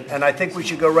immigration. And I think we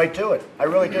should go right to it. I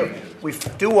really do. We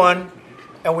do one,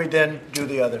 and we then do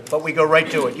the other. But we go right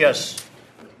to it, yes.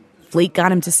 Flake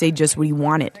got him to say just what he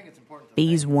wanted.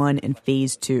 Phase 1 and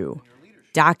Phase 2.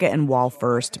 DACA and wall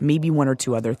first, maybe one or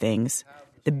two other things.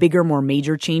 The bigger, more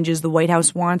major changes the White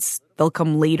House wants, they'll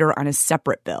come later on a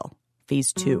separate bill,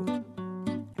 Phase 2.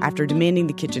 After demanding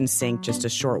the kitchen sink just a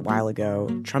short while ago,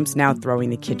 Trump's now throwing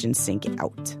the kitchen sink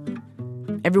out.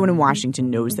 Everyone in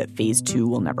Washington knows that Phase 2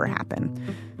 will never happen.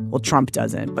 Well, Trump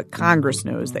doesn't, but Congress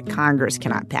knows that Congress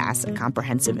cannot pass a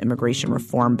comprehensive immigration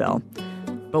reform bill.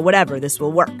 But whatever, this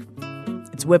will work.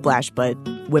 It's whiplash, but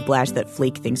whiplash that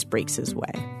Flake thinks breaks his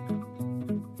way.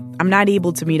 I'm not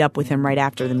able to meet up with him right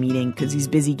after the meeting because he's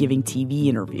busy giving TV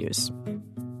interviews.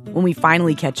 When we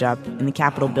finally catch up in the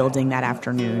Capitol building that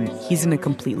afternoon, he's in a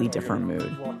completely different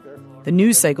mood. The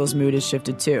news cycle's mood has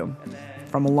shifted too,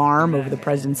 from alarm over the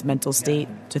president's mental state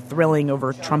to thrilling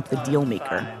over Trump the deal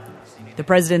maker. The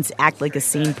president's act like a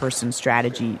sane person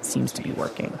strategy seems to be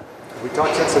working. We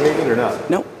talked since the meeting or not?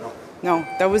 Nope. No,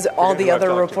 that was all the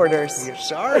other reporters.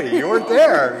 Sorry, you weren't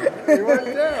there.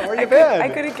 Where you been? I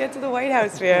couldn't get to the White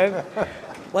House, man.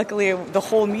 Luckily, the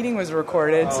whole meeting was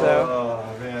recorded, so.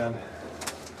 Oh, man.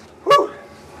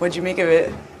 What'd you make of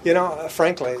it?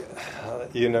 Frankly,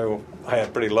 I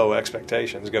had pretty low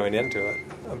expectations going into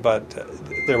it, but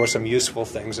there were some useful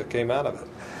things that came out of it.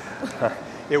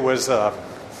 It was,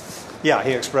 he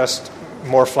expressed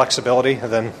more flexibility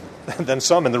than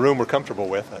some in the room were comfortable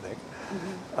with, I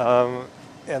think.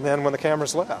 And then when the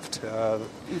cameras left,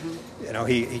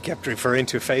 he kept referring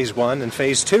to phase 1 and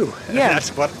phase 2. Yeah.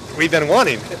 That's what we've been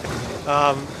wanting.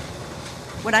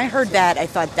 When I heard that, I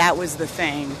thought that was the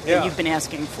thing that Yeah. you've been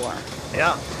asking for.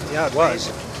 Yeah, it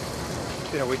was.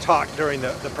 We talked during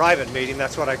the private meeting.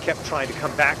 That's what I kept trying to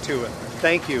come back to. And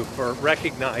thank you for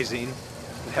recognizing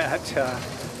that,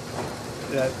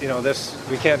 this,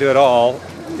 we can't do it all,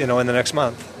 in the next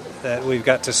month. That we've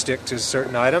got to stick to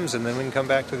certain items, and then we can come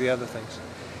back to the other things.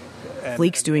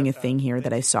 Flake's doing a thing here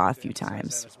that I saw a few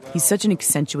times. He's such an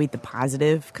accentuate the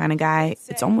positive kind of guy.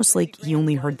 It's almost like he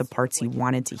only heard the parts he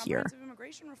wanted to hear.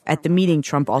 At the meeting,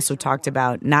 Trump also talked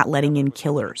about not letting in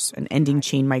killers and ending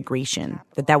chain migration,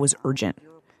 that was urgent.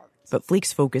 But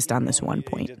Flake's focused on this one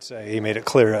point. He made it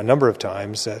clear a number of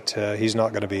times that he's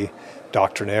not going to be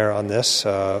doctrinaire on this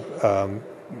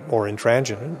or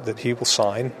intransigent, that he will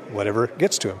sign whatever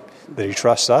gets to him, that he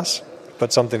trusts us,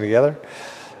 put something together,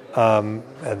 and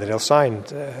that he'll sign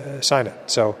it.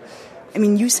 So,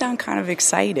 you sound kind of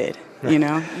excited, You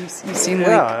seem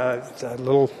a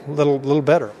little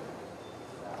better.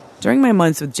 During my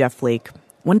months with Jeff Flake,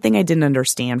 one thing I didn't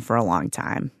understand for a long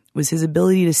time was his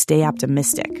ability to stay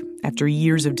optimistic after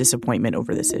years of disappointment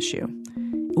over this issue.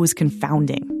 It was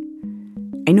confounding.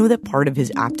 I know that part of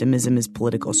his optimism is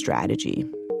political strategy.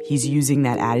 He's using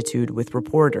that attitude with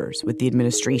reporters, with the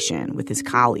administration, with his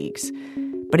colleagues.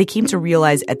 But I came to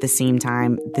realize at the same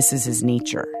time, this is his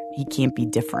nature. He can't be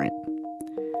different.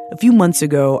 A few months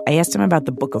ago, I asked him about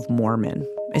the Book of Mormon.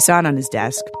 I saw it on his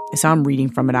desk. I saw him reading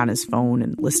from it on his phone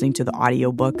and listening to the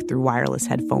audiobook through wireless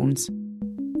headphones.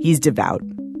 He's devout,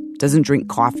 doesn't drink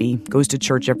coffee, goes to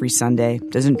church every Sunday,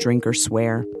 doesn't drink or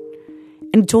swear.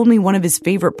 And he told me one of his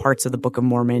favorite parts of the Book of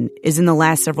Mormon is in the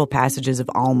last several passages of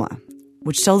Alma,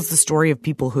 which tells the story of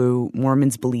people who,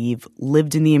 Mormons believe,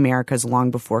 lived in the Americas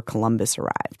long before Columbus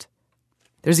arrived.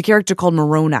 There's a character called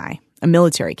Moroni, a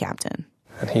military captain.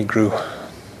 And he grew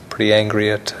pretty angry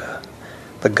at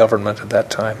the government at that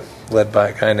time, led by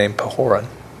a guy named Pahoran,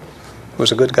 who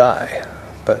was a good guy.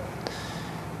 But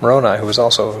Moroni, who was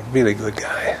also a really good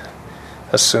guy,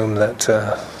 assumed that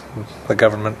the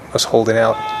government was holding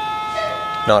out,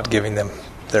 not giving them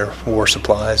their war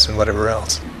supplies and whatever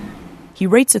else. He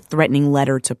writes a threatening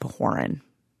letter to Pahoran,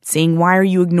 saying, "Why are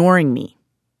you ignoring me?"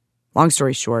 Long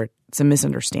story short, it's a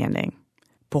misunderstanding.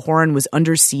 Pahoran was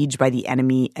under siege by the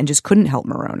enemy and just couldn't help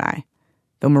Moroni,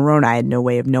 though Moroni had no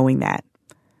way of knowing that.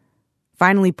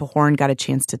 Finally, Pahoran got a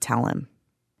chance to tell him.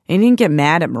 And he didn't get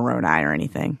mad at Moroni or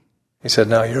anything. He said,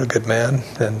 "No, you're a good man,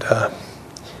 and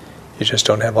you just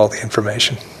don't have all the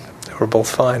information." They were both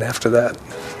fine after that.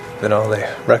 They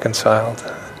reconciled.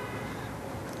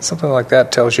 Something like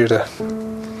that tells you to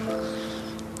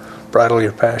bridle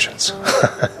your passions,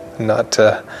 not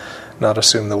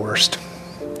assume the worst.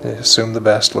 You assume the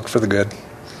best, look for the good.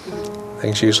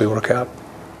 Things usually work out.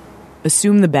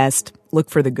 Assume the best, look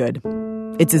for the good.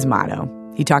 It's his motto.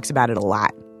 He talks about it a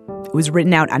lot. It was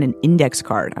written out on an index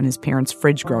card on his parents'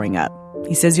 fridge growing up.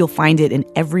 He says you'll find it in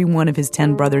every one of his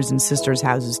 10 brothers and sisters'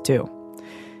 houses, too.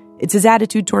 It's his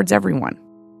attitude towards everyone.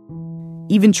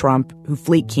 Even Trump, who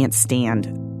Flake can't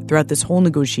stand. Throughout this whole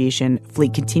negotiation,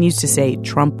 Flake continues to say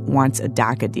Trump wants a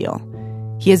DACA deal.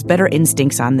 He has better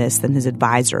instincts on this than his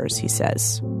advisors, he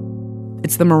says.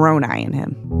 It's the Moroni in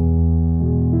him.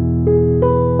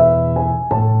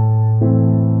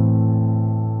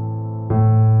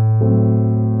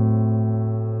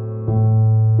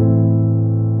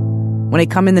 When I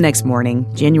come in the next morning,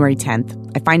 January 10th,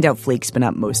 I find out Flake's been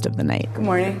up most of the night. Good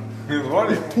morning. Good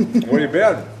morning. Where you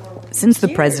been? Since the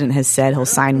president has said he'll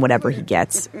sign whatever he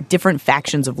gets, different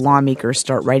factions of lawmakers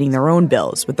start writing their own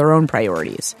bills with their own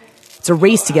priorities. It's a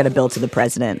race to get a bill to the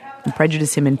president and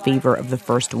prejudice him in favor of the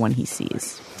first one he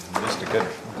sees. Missed a good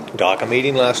DACA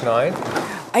meeting last night.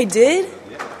 I did?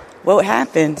 What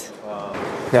happened?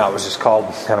 Yeah, it was just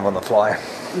called kind of on the fly.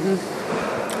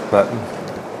 Mm-hmm. But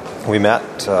we met,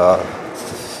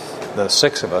 the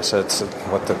 6 of us. It's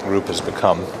what the group has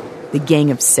become. The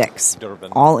Gang of 6,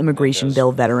 all immigration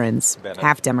bill veterans,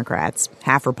 half Democrats,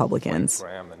 half Republicans.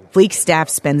 Flake's staff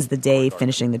spends the day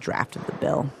finishing the draft of the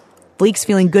bill. Flake's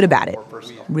feeling good about it,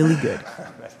 really good.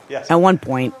 At one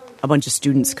point, a bunch of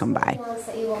students come by.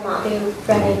 That you will not be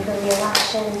running for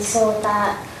re-election, so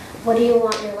what do you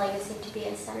want your legacy to be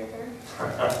as senator?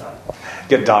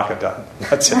 Get DACA done.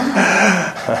 That's it.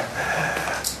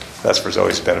 That's for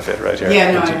Zoe's benefit right here.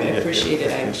 Yeah, no, I appreciate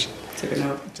it. I took a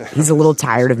note. He's a little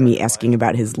tired of me asking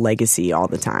about his legacy all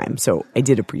the time, so I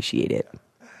did appreciate it.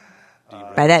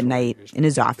 By that night, in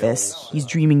his office, he's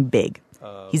dreaming big.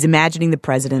 He's imagining the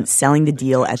president selling the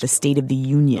deal at the State of the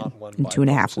Union in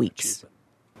 2.5 weeks.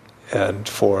 And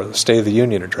for the State of the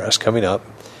Union address coming up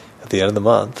at the end of the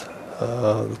month,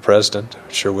 the president,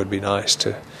 sure would be nice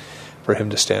for him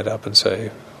to stand up and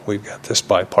say, we've got this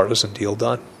bipartisan deal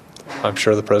done. I'm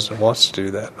sure the president wants to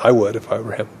do that. I would if I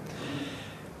were him.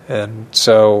 And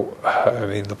so, I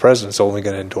mean, the president's only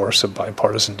going to endorse a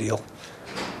bipartisan deal.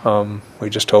 We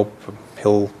just hope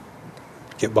he'll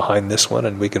get behind this one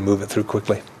and we can move it through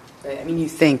quickly. I mean, you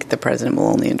think the president will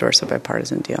only endorse a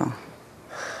bipartisan deal?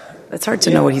 It's hard to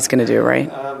know what he's going to do,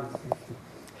 right?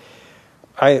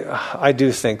 I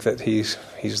do think that he's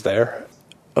there.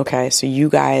 Okay, so you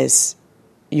guys,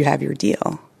 you have your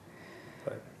deal.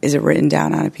 Is it written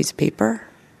down on a piece of paper?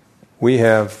 We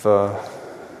have I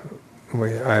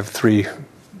have three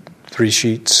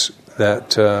sheets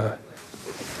that I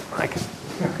can.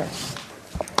 Okay.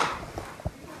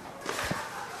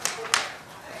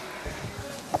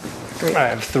 Great. I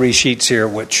have 3 sheets here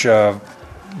which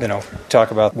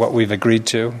talk about what we've agreed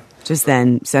to. Just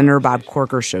then, Senator Bob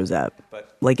Corker shows up,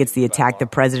 like it's the Attack the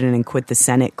President and Quit the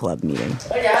Senate Club meeting.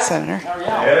 Hey, guys. Senator.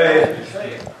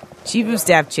 Hey. Chief of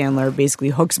Staff Chandler basically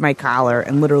hooks my collar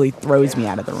and literally throws me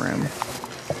out of the room.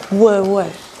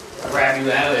 What? Grab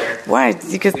you out of there. Why?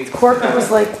 Because Corker was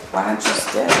like, why don't you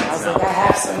stay? I was like, I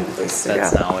have some place to go.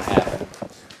 That's not what happened.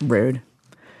 Rude.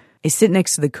 I sit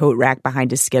next to the coat rack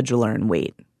behind his scheduler and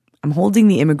wait. I'm holding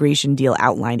the immigration deal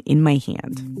outline in my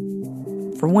hand.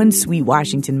 For one sweet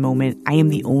Washington moment, I am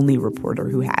the only reporter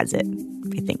who has it,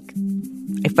 I think.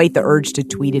 I fight the urge to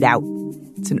tweet it out.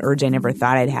 It's an urge I never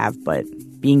thought I'd have, but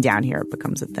being down here, it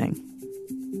becomes a thing.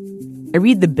 I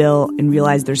read the bill and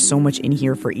realize there's so much in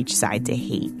here for each side to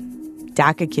hate.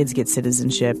 DACA kids get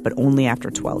citizenship, but only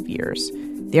after 12 years.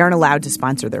 They aren't allowed to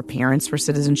sponsor their parents for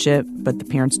citizenship, but the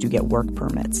parents do get work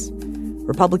permits.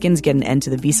 Republicans get an end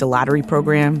to the visa lottery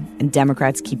program, and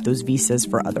Democrats keep those visas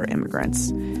for other immigrants.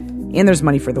 And there's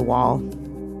money for the wall.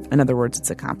 In other words, it's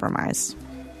a compromise.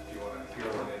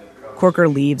 Corker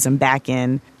leaves, I'm back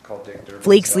in.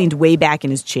 Flake's leaned way back in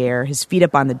his chair, his feet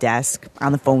up on the desk,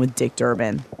 on the phone with Dick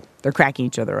Durbin. They're cracking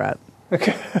each other up.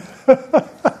 Okay.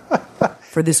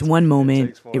 For this one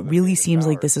moment, it really seems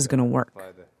like this is going to work.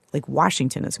 Like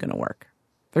Washington is going to work.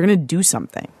 They're going to do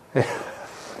something.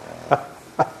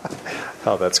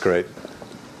 Oh, that's great.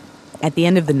 At the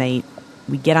end of the night,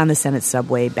 we get on the Senate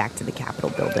subway back to the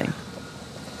Capitol building.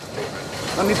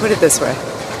 Let me put it this way.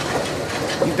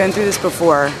 You've been through this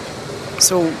before,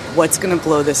 so what's going to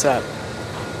blow this up?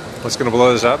 What's going to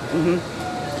blow this up? Mm-hmm.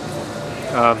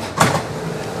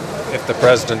 If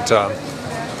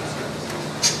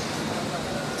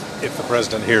the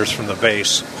president hears from the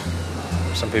base,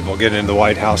 some people get into the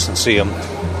White House and see him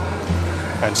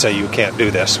and say, you can't do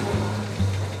this.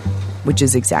 Which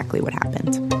is exactly what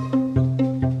happened.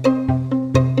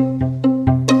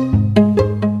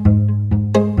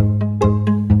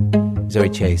 Zoe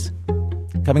Chase.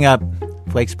 Coming up,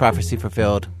 Flake's prophecy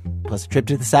fulfilled, plus a trip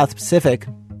to the South Pacific.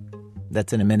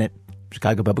 That's in a minute.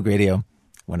 Chicago Public Radio,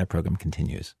 when our program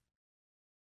continues.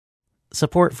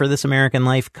 Support for This American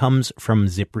Life comes from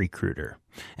ZipRecruiter.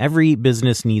 Every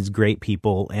business needs great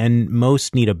people, and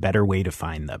most need a better way to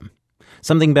find them.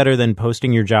 Something better than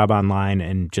posting your job online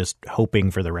and just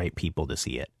hoping for the right people to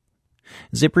see it.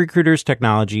 ZipRecruiter's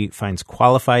technology finds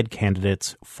qualified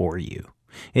candidates for you.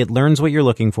 It learns what you're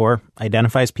looking for,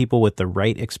 identifies people with the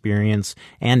right experience,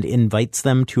 and invites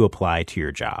them to apply to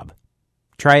your job.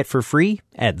 Try it for free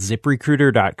at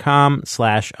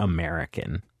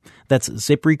ZipRecruiter.com/American. That's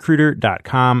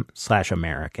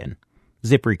ZipRecruiter.com/American.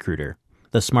 ZipRecruiter,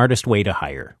 the smartest way to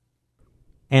hire.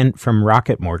 And from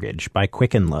Rocket Mortgage by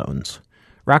Quicken Loans.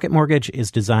 Rocket Mortgage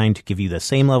is designed to give you the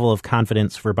same level of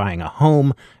confidence for buying a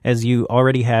home as you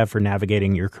already have for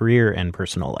navigating your career and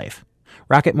personal life.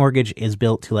 Rocket Mortgage is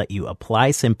built to let you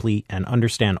apply simply and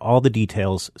understand all the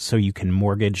details so you can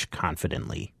mortgage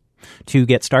confidently. To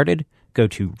get started, go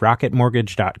to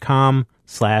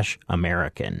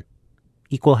rocketmortgage.com/American.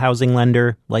 Equal housing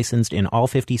lender, licensed in all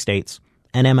 50 states,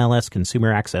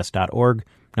 NMLSconsumeraccess.org,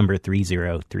 number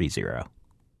 3030.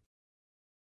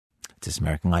 This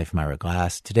American Life, Myra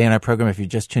Glass. Today on our program, if you're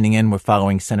just tuning in, we're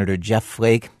following Senator Jeff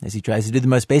Flake as he tries to do the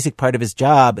most basic part of his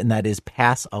job, and that is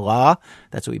pass a law.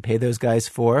 That's what we pay those guys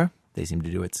for. They seem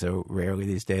to do it so rarely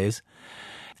these days.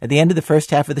 At the end of the first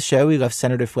half of the show, we left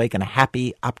Senator Flake in a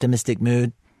happy, optimistic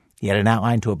mood. He had an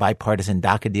outline to a bipartisan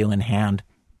DACA deal in hand.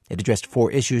 It addressed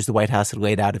 4 issues the White House had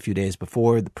laid out a few days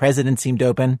before. The president seemed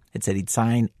open. It said he'd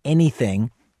sign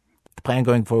anything. The plan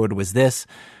going forward was this.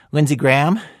 Lindsey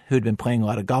Graham, who had been playing a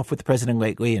lot of golf with the president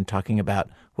lately and talking about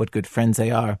what good friends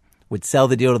they are, would sell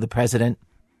the deal to the president,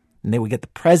 and they would get the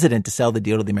president to sell the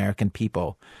deal to the American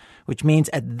people, which means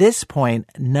at this point,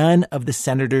 none of the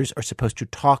senators are supposed to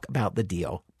talk about the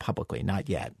deal publicly, not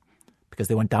yet, because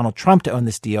they want Donald Trump to own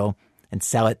this deal and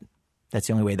sell it. That's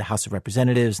the only way the House of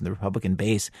Representatives and the Republican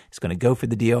base is going to go for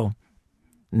the deal.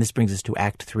 And this brings us to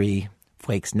Act 3,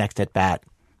 Flake's next at bat.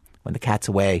 When the cat's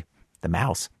away, the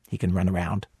mouse, he can run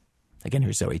around. Again,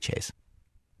 here's Zoe Chase.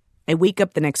 I wake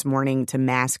up the next morning to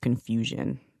mass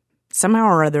confusion. Somehow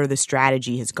or other, the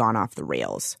strategy has gone off the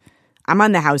rails. I'm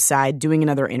on the House side doing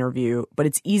another interview, but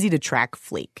it's easy to track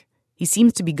Flake. He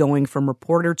seems to be going from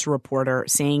reporter to reporter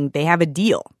saying they have a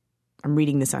deal. I'm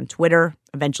reading this on Twitter.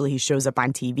 Eventually he shows up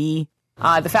on TV.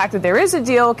 The fact that there is a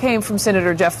deal came from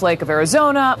Senator Jeff Flake of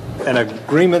Arizona. An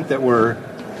agreement that we're,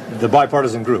 the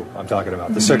bipartisan group I'm talking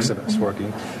about, the 6 of us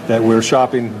working, that we're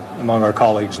shopping among our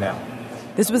colleagues now.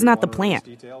 This was not the plan.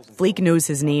 Flake knows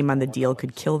his name on the deal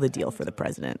could kill the deal for the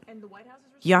president.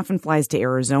 He often flies to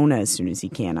Arizona as soon as he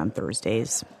can on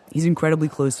Thursdays. He's incredibly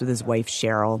close with his wife,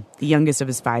 Cheryl. The youngest of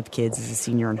his 5 kids is a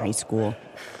senior in high school.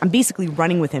 I'm basically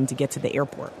running with him to get to the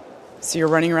airport. So you're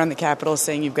running around the Capitol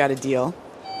saying you've got a deal?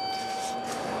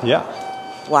 Yeah.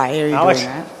 Why are you Alex.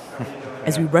 doing that?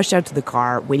 As we rush out to the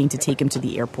car, waiting to take him to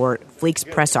the airport, Flake's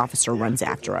press officer runs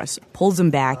after us, pulls him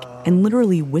back, and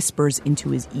literally whispers into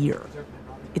his ear.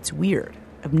 It's weird.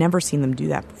 I've never seen them do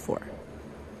that before.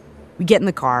 We get in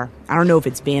the car. I don't know if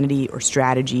it's vanity or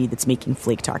strategy that's making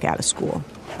Flake talk out of school.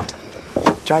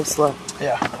 Drive slow.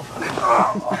 Yeah.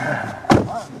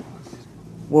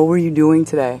 What were you doing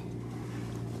today?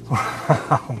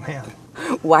 Oh, man.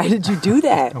 Why did you do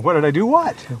that? What did I do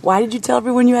what? Why did you tell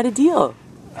everyone you had a deal?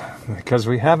 Because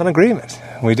we have an agreement.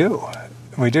 We do.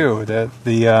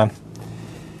 The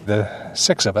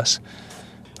 6 of us,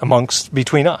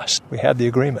 between us, we had the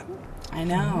agreement. I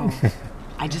know.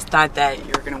 I just thought that you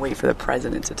were going to wait for the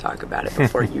president to talk about it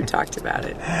before you talked about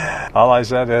it. All I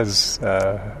said is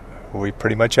we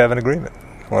pretty much have an agreement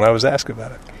when I was asked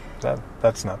about it.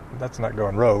 That's not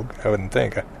going rogue, I wouldn't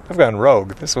think. I've gone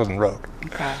rogue. This wasn't rogue.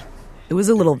 Okay. It was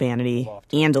a little vanity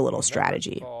and a little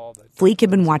strategy. Flake had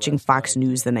been watching Fox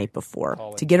News the night before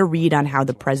to get a read on how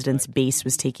the president's base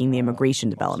was taking the immigration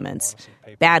developments.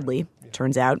 Badly,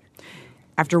 turns out.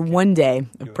 After one day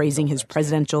of praising his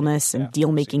presidentialness and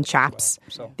deal-making chops,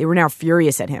 they were now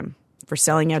furious at him for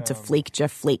selling out to Flake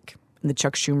Jeff Flake and the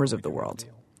Chuck Schumers of the world.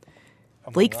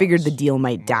 Flake figured the deal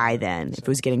might die then if it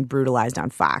was getting brutalized on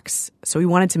Fox, so he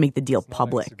wanted to make the deal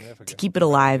public, to keep it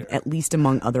alive at least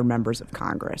among other members of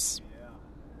Congress.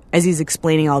 As he's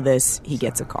explaining all this, he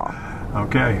gets a call.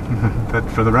 Okay, but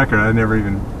for the record, I never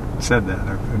even said that.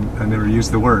 I never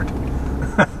used the word.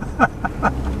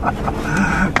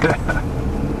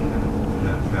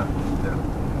 Yeah.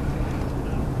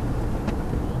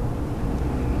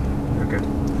 Okay.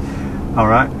 All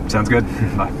right, sounds good.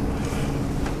 Bye.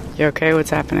 You okay? What's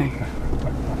happening?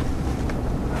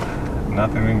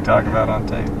 Nothing we can talk about on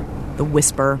tape. The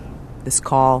whisper, this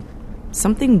call,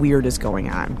 something weird is going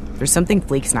on. There's something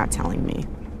Flake's not telling me.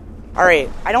 All right.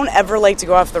 I don't ever like to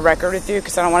go off the record with you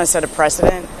because I don't want to set a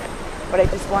precedent. But I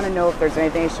just want to know if there's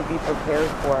anything I should be prepared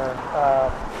for.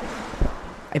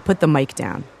 I put the mic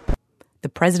down. The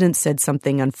president said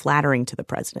something unflattering to the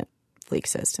president, Flake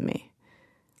says to me.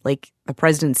 Like the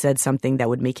president said something that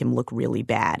would make him look really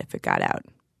bad if it got out.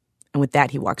 And with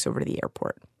that, he walks over to the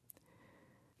airport.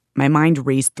 My mind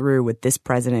raced through what this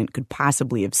president could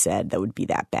possibly have said that would be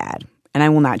that bad. And I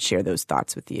will not share those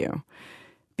thoughts with you.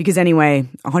 Because anyway,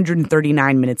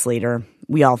 139 minutes later,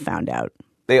 we all found out.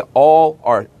 They all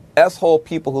are S-hole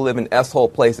people who live in S-hole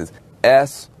places.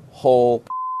 S-hole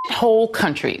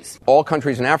countries. All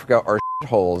countries in Africa are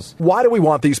holes. Why do we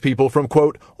want these people from,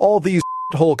 quote, all these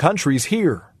hole countries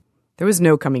here? There was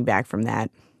no coming back from that.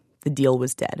 The deal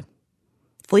was dead.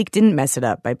 Flake didn't mess it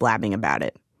up by blabbing about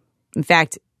it. In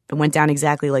fact, it went down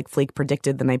exactly like Flake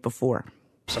predicted the night before.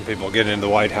 Some people get into the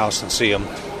White House and see him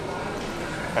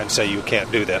and say, you can't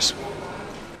do this.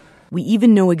 We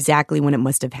even know exactly when it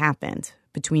must have happened,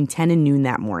 between 10 and noon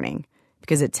that morning.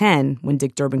 Because at 10, when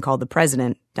Dick Durbin called the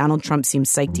president, Donald Trump seemed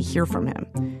psyched to hear from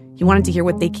him. He wanted to hear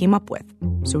what they came up with.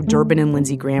 So Durbin and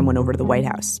Lindsey Graham went over to the White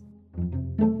House.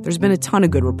 There's been a ton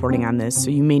of good reporting on this, so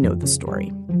you may know the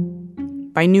story.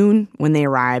 By noon, when they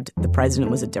arrived, the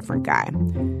president was a different guy.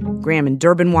 Graham and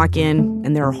Durbin walk in,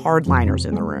 and there are hardliners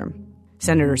in the room.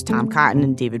 Senators Tom Cotton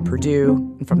and David Perdue,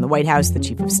 and from the White House, the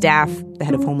chief of staff, the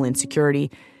head of Homeland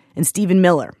Security, and Stephen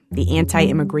Miller, the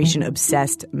anti-immigration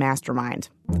obsessed mastermind,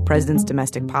 the president's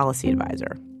domestic policy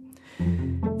advisor.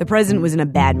 The president was in a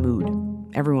bad mood.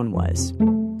 Everyone was.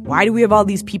 Why do we have all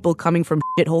these people coming from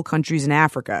shithole countries in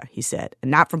Africa, he said,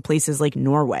 and not from places like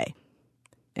Norway?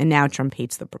 And now Trump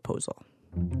hates the proposal.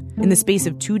 In the space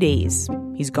of 2 days,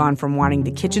 he's gone from wanting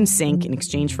the kitchen sink in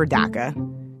exchange for DACA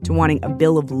to wanting a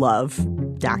bill of love,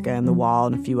 DACA and the wall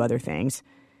and a few other things.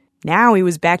 Now he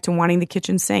was back to wanting the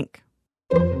kitchen sink.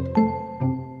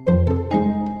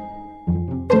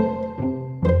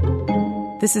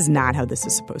 This is not how this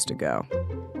is supposed to go.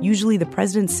 Usually the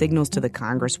president signals to the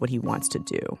Congress what he wants to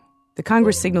do. The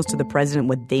Congress signals to the president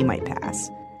what they might pass.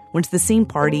 When it's the same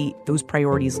party, those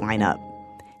priorities line up.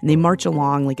 And they march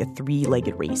along like a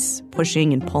three-legged race,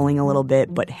 pushing and pulling a little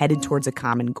bit, but headed towards a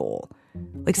common goal.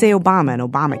 Like, say, Obama and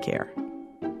Obamacare.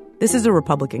 This is a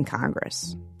Republican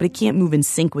Congress, but it can't move in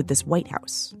sync with this White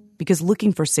House. Because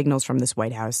looking for signals from this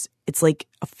White House, it's like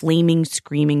a flaming,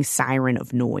 screaming siren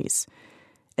of noise.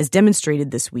 As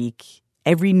demonstrated this week,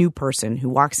 every new person who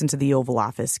walks into the Oval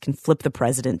Office can flip the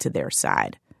president to their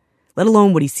side. Let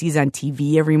alone what he sees on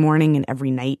TV every morning and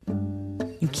every night.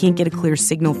 You can't get a clear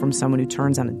signal from someone who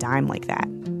turns on a dime like that.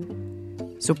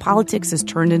 So politics has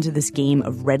turned into this game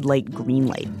of red light, green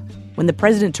light. When the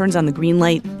president turns on the green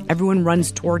light, everyone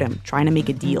runs toward him, trying to make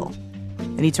a deal.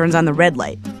 Then he turns on the red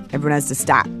light. Everyone has to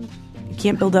stop. You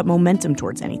can't build up momentum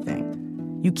towards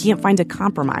anything. You can't find a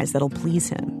compromise that'll please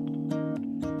him.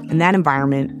 In that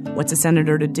environment, what's a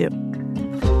senator to do?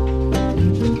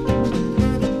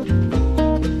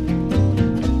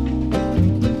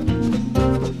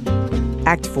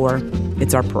 Act 4,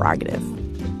 it's our prerogative.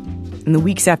 In the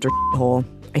weeks after hole,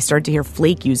 I start to hear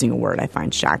Flake using a word I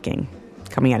find shocking,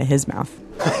 coming out of his mouth.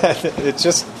 It's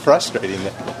just frustrating.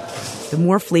 The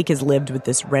more Flake has lived with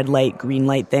this red light, green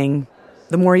light thing,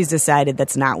 the more he's decided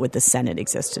that's not what the Senate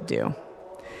exists to do.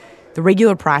 The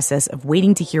regular process of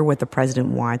waiting to hear what the president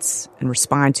wants and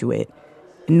respond to it,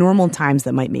 in normal times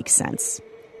that might make sense.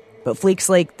 But Flake's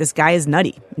like, this guy is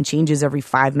nutty and changes every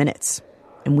 5 minutes.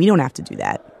 And we don't have to do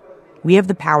that. We have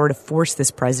the power to force this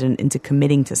president into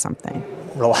committing to something.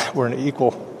 We're an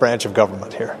equal branch of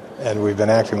government here, and we've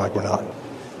been acting like we're not.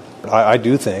 I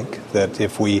do think that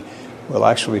if we will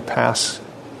actually pass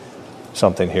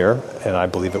something here, and I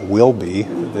believe it will be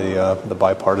the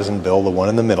bipartisan bill, the one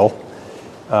in the middle,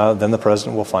 then the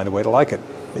president will find a way to like it.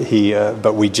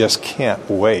 But we just can't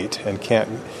wait and can't,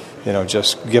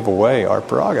 just give away our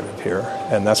prerogative here,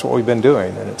 and that's what we've been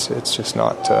doing, and it's just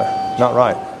not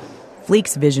right.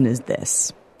 Flake's vision is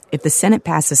this. If the Senate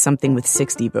passes something with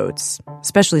 60 votes,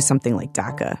 especially something like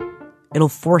DACA, it'll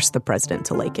force the president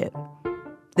to like it.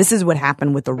 This is what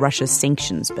happened with the Russia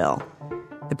sanctions bill.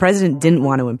 The president didn't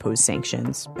want to impose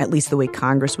sanctions, at least the way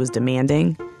Congress was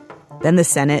demanding. Then the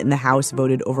Senate and the House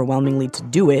voted overwhelmingly to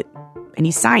do it, and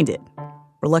he signed it,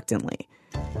 reluctantly.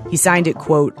 He signed it,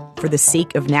 quote, for the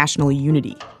sake of national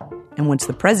unity. And once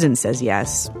the president says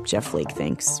yes, Jeff Flake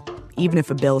thinks, even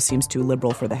if a bill seems too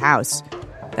liberal for the House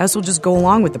will just go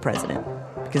along with the president,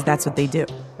 because that's what they do.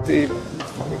 The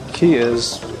key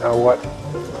is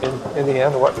in the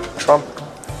end, what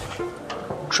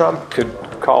Trump could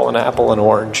call an apple an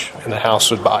orange, and the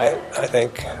House would buy it. I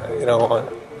think,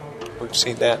 we've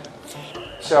seen that.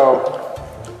 So,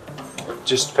 it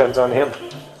just depends on him.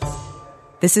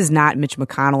 This is not Mitch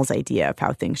McConnell's idea of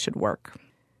how things should work.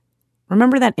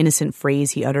 Remember that innocent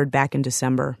phrase he uttered back in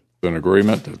December? An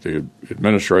agreement that the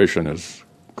administration is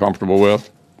comfortable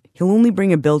with. He'll only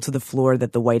bring a bill to the floor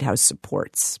that the White House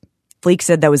supports. Flake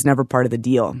said that was never part of the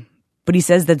deal. But he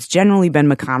says that's generally been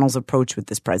McConnell's approach with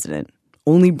this president.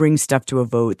 Only bring stuff to a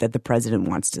vote that the president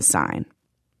wants to sign.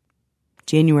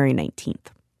 January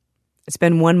 19th. It's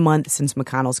been 1 month since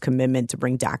McConnell's commitment to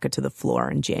bring DACA to the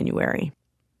floor in January.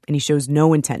 And he shows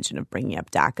no intention of bringing up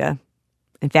DACA.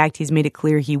 In fact, he's made it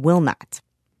clear he will not.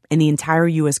 And the entire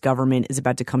U.S. government is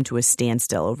about to come to a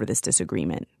standstill over this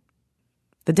disagreement.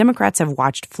 The Democrats have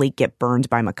watched Flake get burned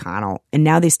by McConnell, and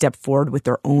now they step forward with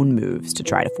their own moves to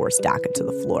try to force DACA to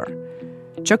the floor.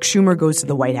 Chuck Schumer goes to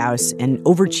the White House and,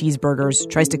 over cheeseburgers,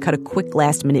 tries to cut a quick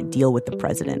last-minute deal with the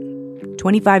president.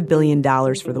 $25 billion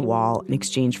for the wall in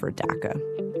exchange for DACA.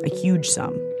 A huge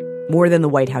sum, more than the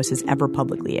White House has ever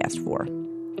publicly asked for.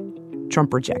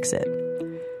 Trump rejects it.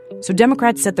 So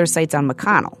Democrats set their sights on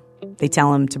McConnell. They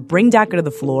tell him to bring DACA to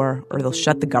the floor or they'll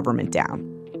shut the government down.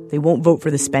 They won't vote for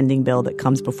the spending bill that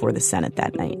comes before the Senate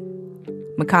that night.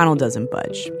 McConnell doesn't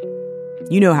budge.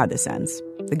 You know how this ends.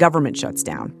 The government shuts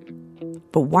down.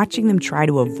 But watching them try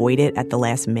to avoid it at the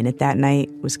last minute that night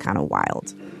was kind of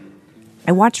wild.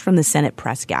 I watched from the Senate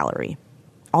press gallery.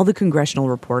 all the congressional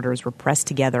reporters were pressed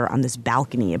together on this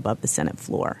balcony above the Senate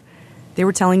floor. They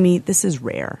were telling me, this is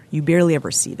rare. You barely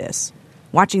ever see this.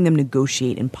 Watching them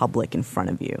negotiate in public in front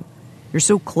of you. You're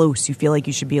so close, you feel like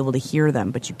you should be able to hear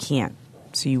them, but you can't.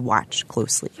 So you watch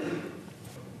closely.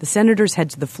 The senators head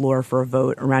to the floor for a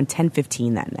vote around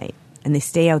 10:15 that night, and they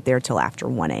stay out there till after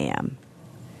 1 a.m.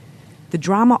 The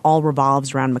drama all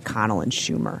revolves around McConnell and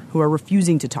Schumer, who are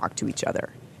refusing to talk to each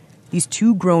other. These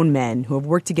two grown men who have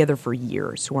worked together for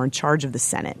years, who are in charge of the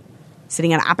Senate,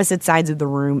 sitting on opposite sides of the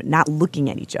room, not looking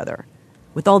at each other,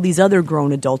 with all these other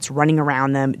grown adults running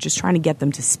around them, just trying to get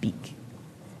them to speak.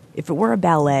 If it were a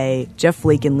ballet, Jeff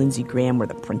Flake and Lindsey Graham were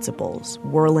the principals,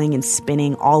 whirling and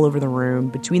spinning all over the room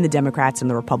between the Democrats and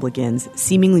the Republicans,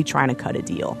 seemingly trying to cut a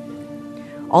deal.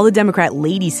 All the Democrat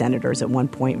lady senators at one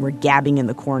point were gabbing in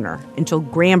the corner until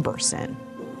Graham burst in.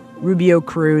 Rubio,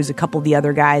 Cruz, a couple of the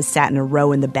other guys sat in a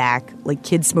row in the back, like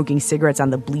kids smoking cigarettes on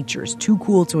the bleachers, too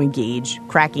cool to engage,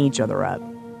 cracking each other up.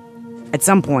 At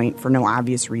some point, for no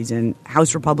obvious reason,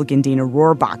 House Republican Dana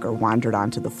Rohrabacher wandered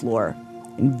onto the floor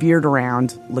and veered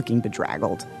around, looking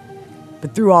bedraggled.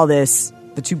 But through all this,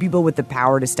 the two people with the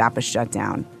power to stop a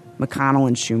shutdown, McConnell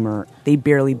and Schumer, they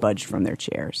barely budged from their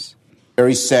chairs.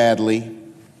 Very sadly,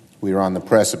 we are on the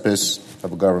precipice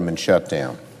of a government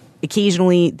shutdown.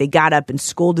 Occasionally, they got up and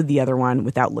scolded the other one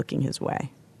without looking his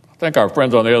way. I think our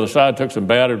friends on the other side took some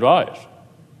bad advice.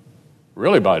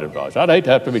 Really bad advice. I'd hate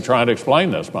to have to be trying to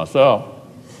explain this myself.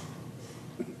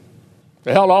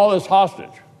 They held all this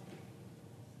hostage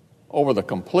over the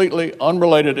completely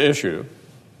unrelated issue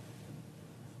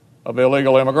of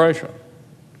illegal immigration.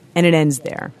 And it ends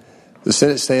there. The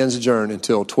Senate stands adjourned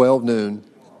until 12 noon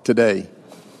today.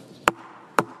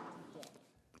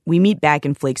 We meet back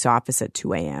in Flake's office at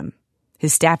 2 a.m.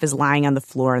 His staff is lying on the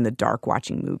floor in the dark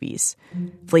watching movies.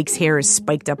 Flake's hair is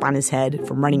spiked up on his head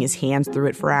from running his hands through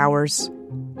it for hours.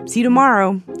 See you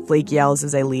tomorrow, Flake yells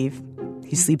as I leave.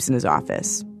 He sleeps in his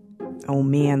office. Oh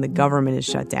man, the government is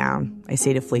shut down, I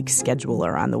say to Flake's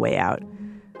scheduler on the way out.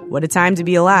 What a time to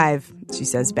be alive, she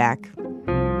says back.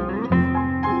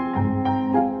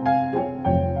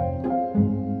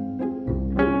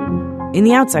 In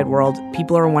the outside world,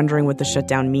 people are wondering what the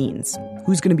shutdown means.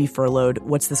 Who's going to be furloughed?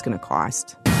 What's this going to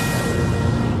cost?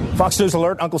 Fox News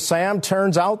alert, Uncle Sam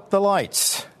turns out the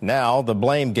lights. Now the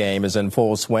blame game is in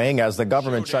full swing as the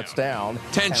government shuts down.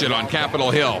 Tension on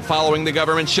Capitol Hill following the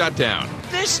government shutdown.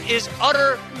 This is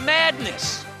utter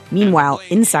madness. Meanwhile,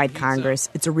 inside Congress,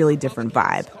 it's a really different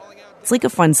vibe. It's like a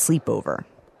fun sleepover.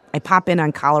 I pop in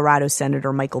on Colorado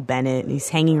Senator Michael Bennet, and he's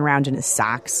hanging around in his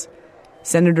socks.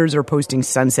 Senators are posting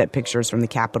sunset pictures from the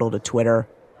Capitol to Twitter.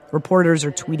 Reporters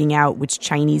are tweeting out which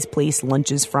Chinese place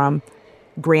lunch is from.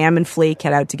 Graham and Flake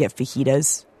head out to get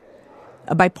fajitas.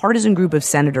 A bipartisan group of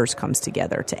senators comes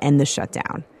together to end the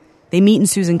shutdown. They meet in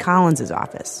Susan Collins'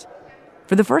 office.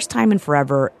 For the first time in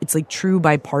forever, it's like true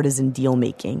bipartisan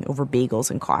deal-making over bagels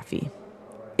and coffee.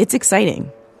 It's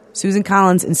exciting. Susan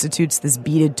Collins institutes this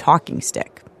beaded talking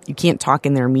stick. You can't talk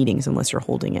in their meetings unless you're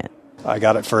holding it. I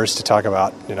got it first to talk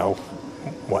about,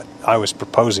 what I was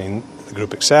proposing the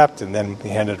group accept, and then we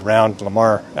handed it around.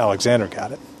 Lamar Alexander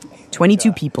got it.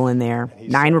 22 people in there,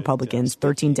 9 Republicans,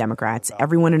 13 Democrats,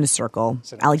 everyone in a circle.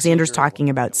 Alexander's talking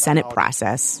about Senate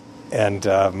process. And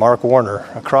Mark Warner,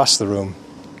 across the room,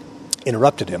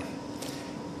 interrupted him,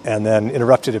 and then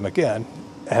interrupted him again.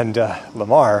 And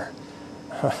Lamar,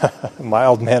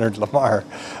 mild-mannered Lamar,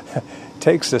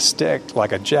 takes a stick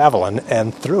like a javelin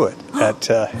and threw it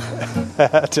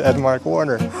at Mark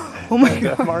Warner. Oh my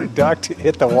God. Mark ducked,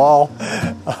 hit the wall.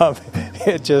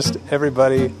 It just,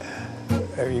 everybody,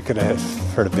 you could have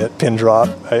heard a bit, pin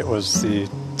drop. It was the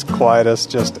quietest,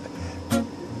 just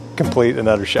complete and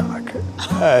utter shock.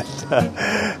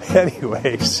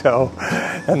 Anyway,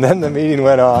 and then the meeting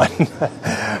went on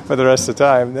for the rest of the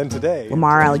time. And then today,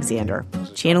 Lamar Alexander,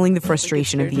 channeling the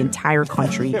frustration of the entire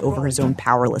country over his own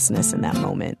powerlessness in that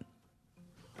moment.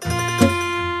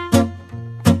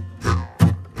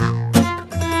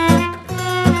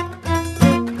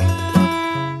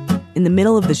 In the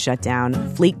middle of the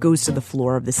shutdown, Flake goes to the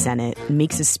floor of the Senate and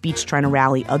makes a speech trying to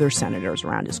rally other senators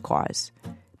around his cause,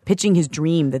 pitching his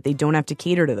dream that they don't have to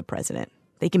cater to the president.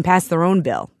 They can pass their own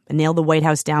bill and nail the White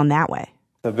House down that way.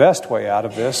 The best way out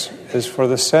of this is for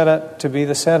the Senate to be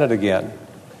the Senate again.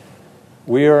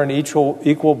 We are an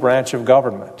equal branch of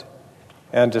government.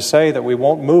 And to say that we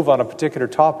won't move on a particular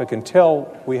topic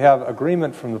until we have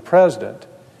agreement from the president,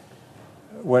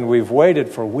 when we've waited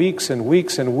for weeks and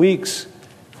weeks and weeks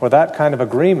for that kind of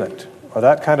agreement or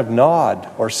that kind of nod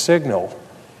or signal,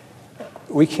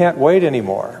 we can't wait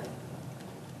anymore.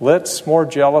 Let's more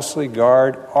jealously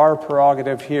guard our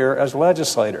prerogative here as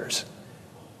legislators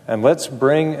and let's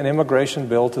bring an immigration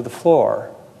bill to the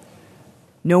floor.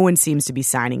 No one seems to be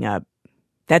signing up.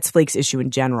 That's Flake's issue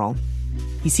in general.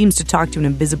 He seems to talk to an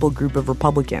invisible group of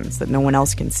Republicans that no one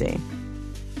else can see.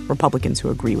 Republicans who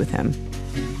agree with him.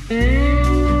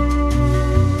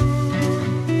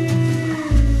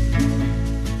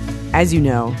 As you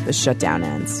know, the shutdown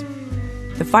ends.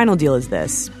 The final deal is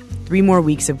this: 3 more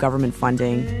weeks of government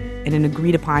funding and an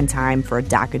agreed-upon time for a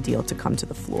DACA deal to come to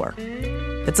the floor.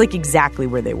 That's like exactly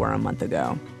where they were a month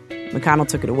ago. McConnell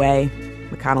took it away.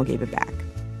 McConnell gave it back.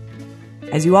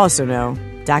 As you also know,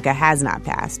 DACA has not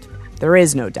passed. There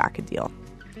is no DACA deal.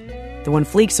 The one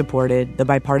Flake supported, the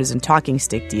bipartisan talking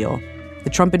stick deal, the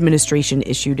Trump administration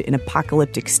issued an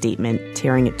apocalyptic statement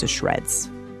tearing it to shreds.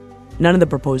 None of the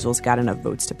proposals got enough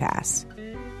votes to pass.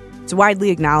 It's widely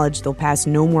acknowledged they'll pass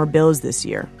no more bills this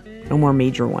year. No more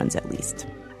major ones, at least.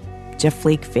 Jeff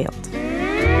Flake failed.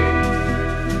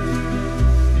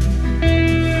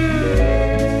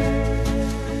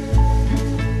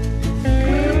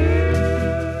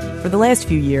 For the last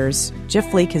few years, Jeff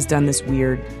Flake has done this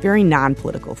weird, very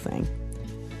non-political thing.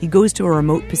 He goes to a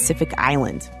remote Pacific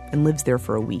island and lives there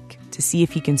for a week to see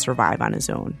if he can survive on his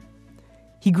own.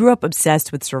 He grew up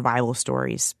obsessed with survival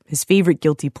stories, his favorite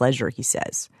guilty pleasure, he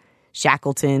says.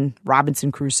 Shackleton,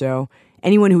 Robinson Crusoe,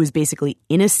 anyone who was basically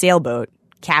in a sailboat,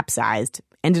 capsized,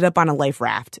 ended up on a life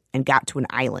raft, and got to an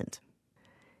island.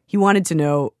 He wanted to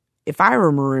know, if I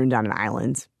were marooned on an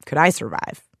island, could I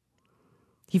survive?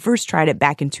 He first tried it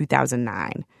back in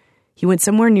 2009. He went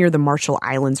somewhere near the Marshall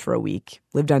Islands for a week,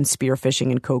 lived on spearfishing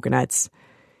and coconuts.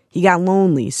 He got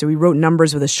lonely, so he wrote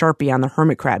numbers with a Sharpie on the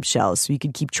hermit crab shells so he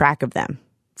could keep track of them,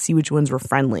 see which ones were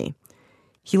friendly.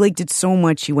 He liked it so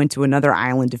much he went to another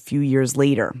island a few years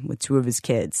later with 2 of his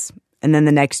kids, and then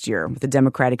the next year with a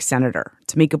Democratic senator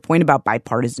to make a point about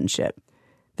bipartisanship.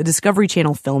 The Discovery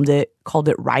Channel filmed it, called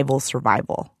it Rival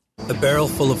Survival. A barrel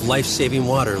full of life-saving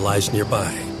water lies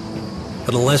nearby.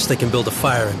 But unless they can build a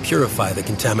fire and purify the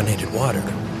contaminated water,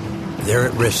 they're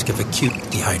at risk of acute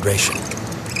dehydration.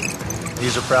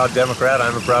 He's a proud Democrat,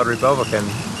 I'm a proud Republican,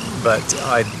 but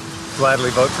I'd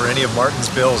gladly vote for any of Martin's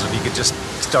bills if he could just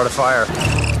start a fire.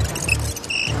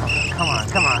 Come on.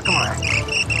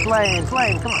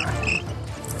 Flame, come on.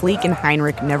 Flake and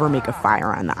Heinrich never make a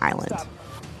fire on the island.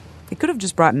 They could have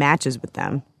just brought matches with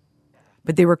them.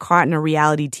 But they were caught in a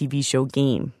reality TV show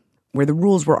game where the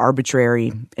rules were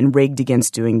arbitrary and rigged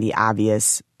against doing the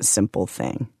obvious, simple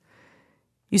thing.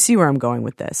 You see where I'm going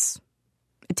with this.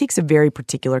 It takes a very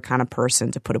particular kind of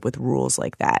person to put up with rules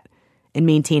like that and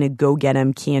maintain a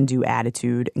go-get-em, can-do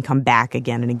attitude and come back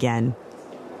again and again.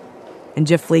 And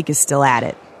Jeff Flake is still at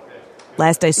it.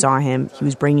 Last I saw him, he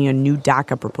was bringing a new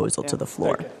DACA proposal to the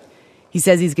floor. He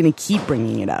says he's going to keep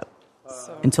bringing it up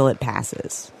until it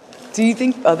passes. Do you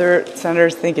think other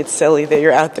senators think it's silly that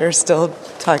you're out there still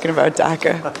talking about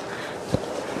DACA?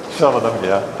 Some of them,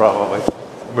 yeah, probably.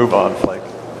 Move on, Flake.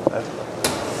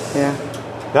 Yeah.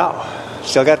 No,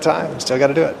 still got time, still got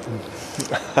to do it.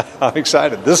 I'm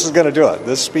excited. This is going to do it.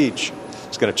 This speech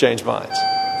is going to change minds.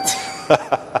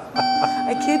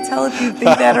 I can't tell if you think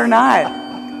that or not.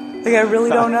 Like, I really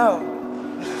don't know.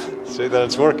 See that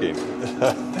it's working.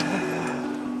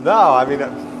 No, I mean,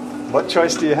 what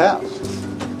choice do you have?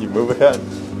 You move ahead.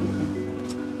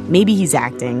 Maybe he's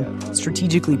acting,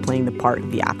 strategically playing the part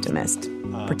of the optimist,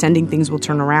 pretending things will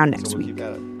turn around next week.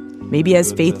 Maybe he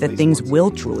has faith that things will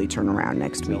truly turn around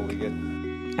next week.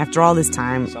 After all this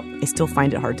time, I still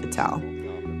find it hard to tell.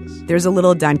 There's a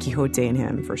little Don Quixote in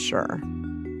him, for sure.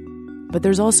 But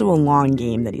there's also a long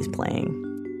game that he's playing,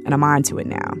 and I'm onto it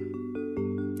now.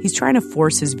 He's trying to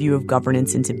force his view of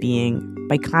governance into being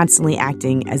by constantly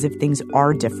acting as if things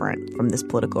are different from this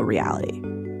political reality.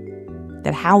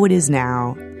 That how it is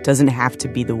now doesn't have to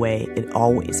be the way it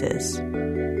always is.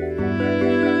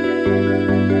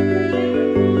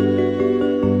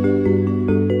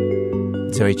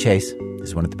 Zoe Chase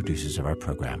is one of the producers of our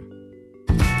program.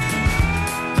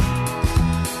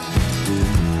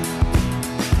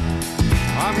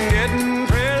 I'm getting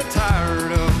pretty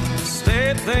tired of the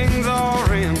state things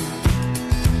are in.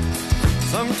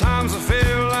 Sometimes I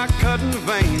feel like cutting the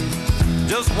vein,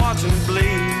 just watching it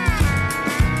bleed.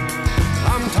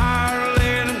 I'm tired of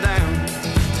laying it down,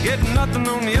 getting nothing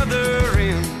on the other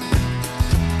end.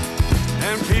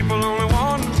 And people only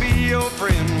want to be your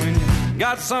friend when you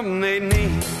got something they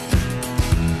need.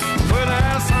 But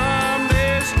as some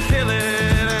days you kill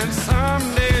it, and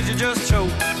some days you just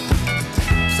choke.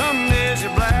 Some days you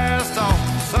blast off,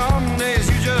 some days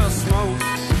you just smoke.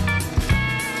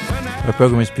 Our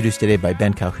program is produced today by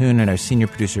Ben Calhoun and our senior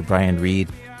producer, Brian Reed.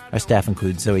 Our staff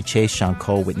includes Zoe Chase, Sean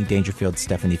Cole, Whitney Dangerfield,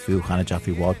 Stephanie Fu, Hannah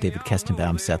Joffrey-Walt, David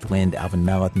Kestenbaum, Seth Lind, Alvin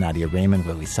Melleth, Nadia Raymond,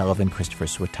 Lily Sullivan, Christopher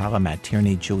Swatala, Matt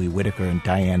Tierney, Julie Whitaker, and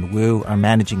Diane Wu. Our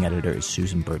managing editor is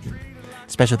Susan Burton.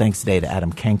 Special thanks today to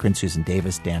Adam Cankren, Susan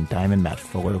Davis, Dan Diamond, Matt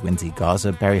Fuller, Lindsay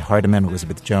Gaza, Barry Hardiman,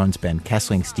 Elizabeth Jones, Ben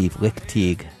Kessling, Steve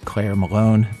Lichtig, Claire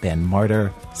Malone, Ben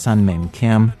Martyr, Sun Min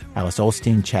Kim, Alice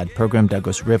Olstein, Chad Program,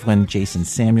 Douglas Rivlin, Jason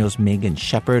Samuels, Megan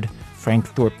Shepard, Frank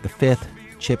Thorpe V,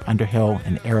 Chip Underhill,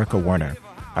 and Erica Warner.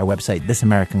 Our website,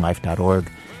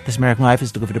 thisamericanlife.org. This American Life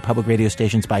is delivered to public radio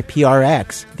stations by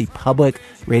PRX, the Public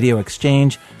Radio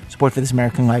Exchange. Support for This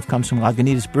American Life comes from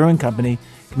Lagunitas Brewing Company,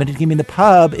 committed to keeping the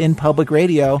pub in public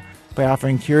radio by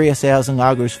offering curious ales and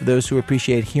lagers for those who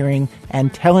appreciate hearing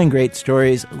and telling great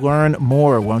stories. Learn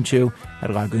more, won't you, at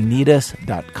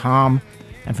lagunitas.com.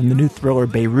 And from the new thriller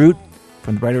Beirut,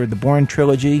 from the writer of the Bourne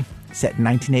trilogy, set in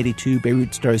 1982,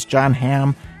 Beirut stars John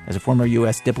Hamm as a former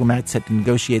U.S. diplomat set to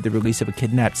negotiate the release of a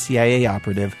kidnapped CIA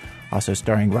operative, also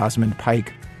starring Rosamund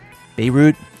Pike.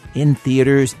 Beirut, in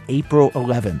theaters April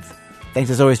 11th. Thanks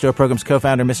as always to our program's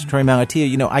co-founder, Mr. Troy Malatia.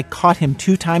 You know, I caught him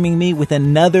two-timing me with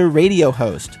another radio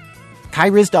host, Kai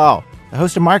Ryssdal, the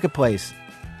host of Marketplace.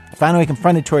 I finally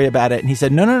confronted Troy about it, and he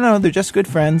said, no, they're just good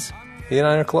friends. He and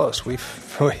I are close. We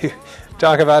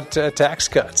talk about tax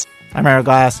cuts. I'm Ira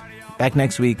Glass. Back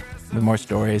next week with more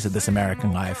stories of This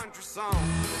American Life.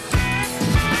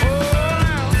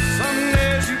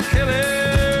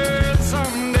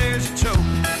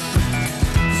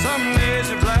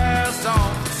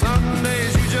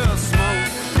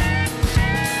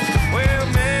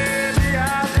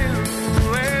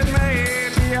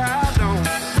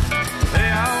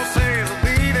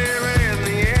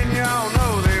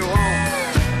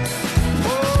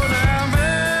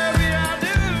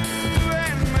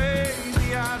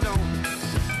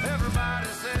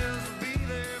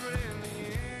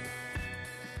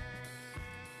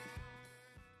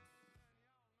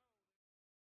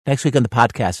 Next week on the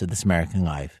podcast of This American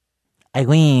Life,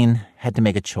 Eileen had to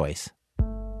make a choice.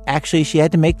 Actually, she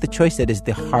had to make the choice that is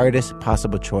the hardest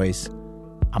possible choice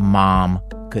a mom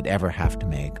could ever have to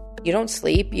make. You don't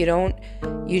sleep. You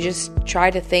just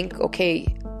try to think, okay,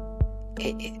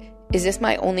 is this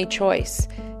my only choice?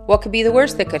 What could be the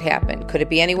worst that could happen? Could it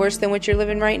be any worse than what you're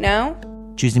living right now?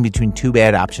 Choosing between two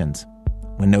bad options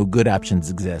when no good options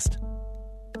exist.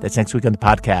 That's next week on the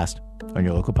podcast on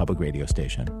your local public radio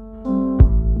station.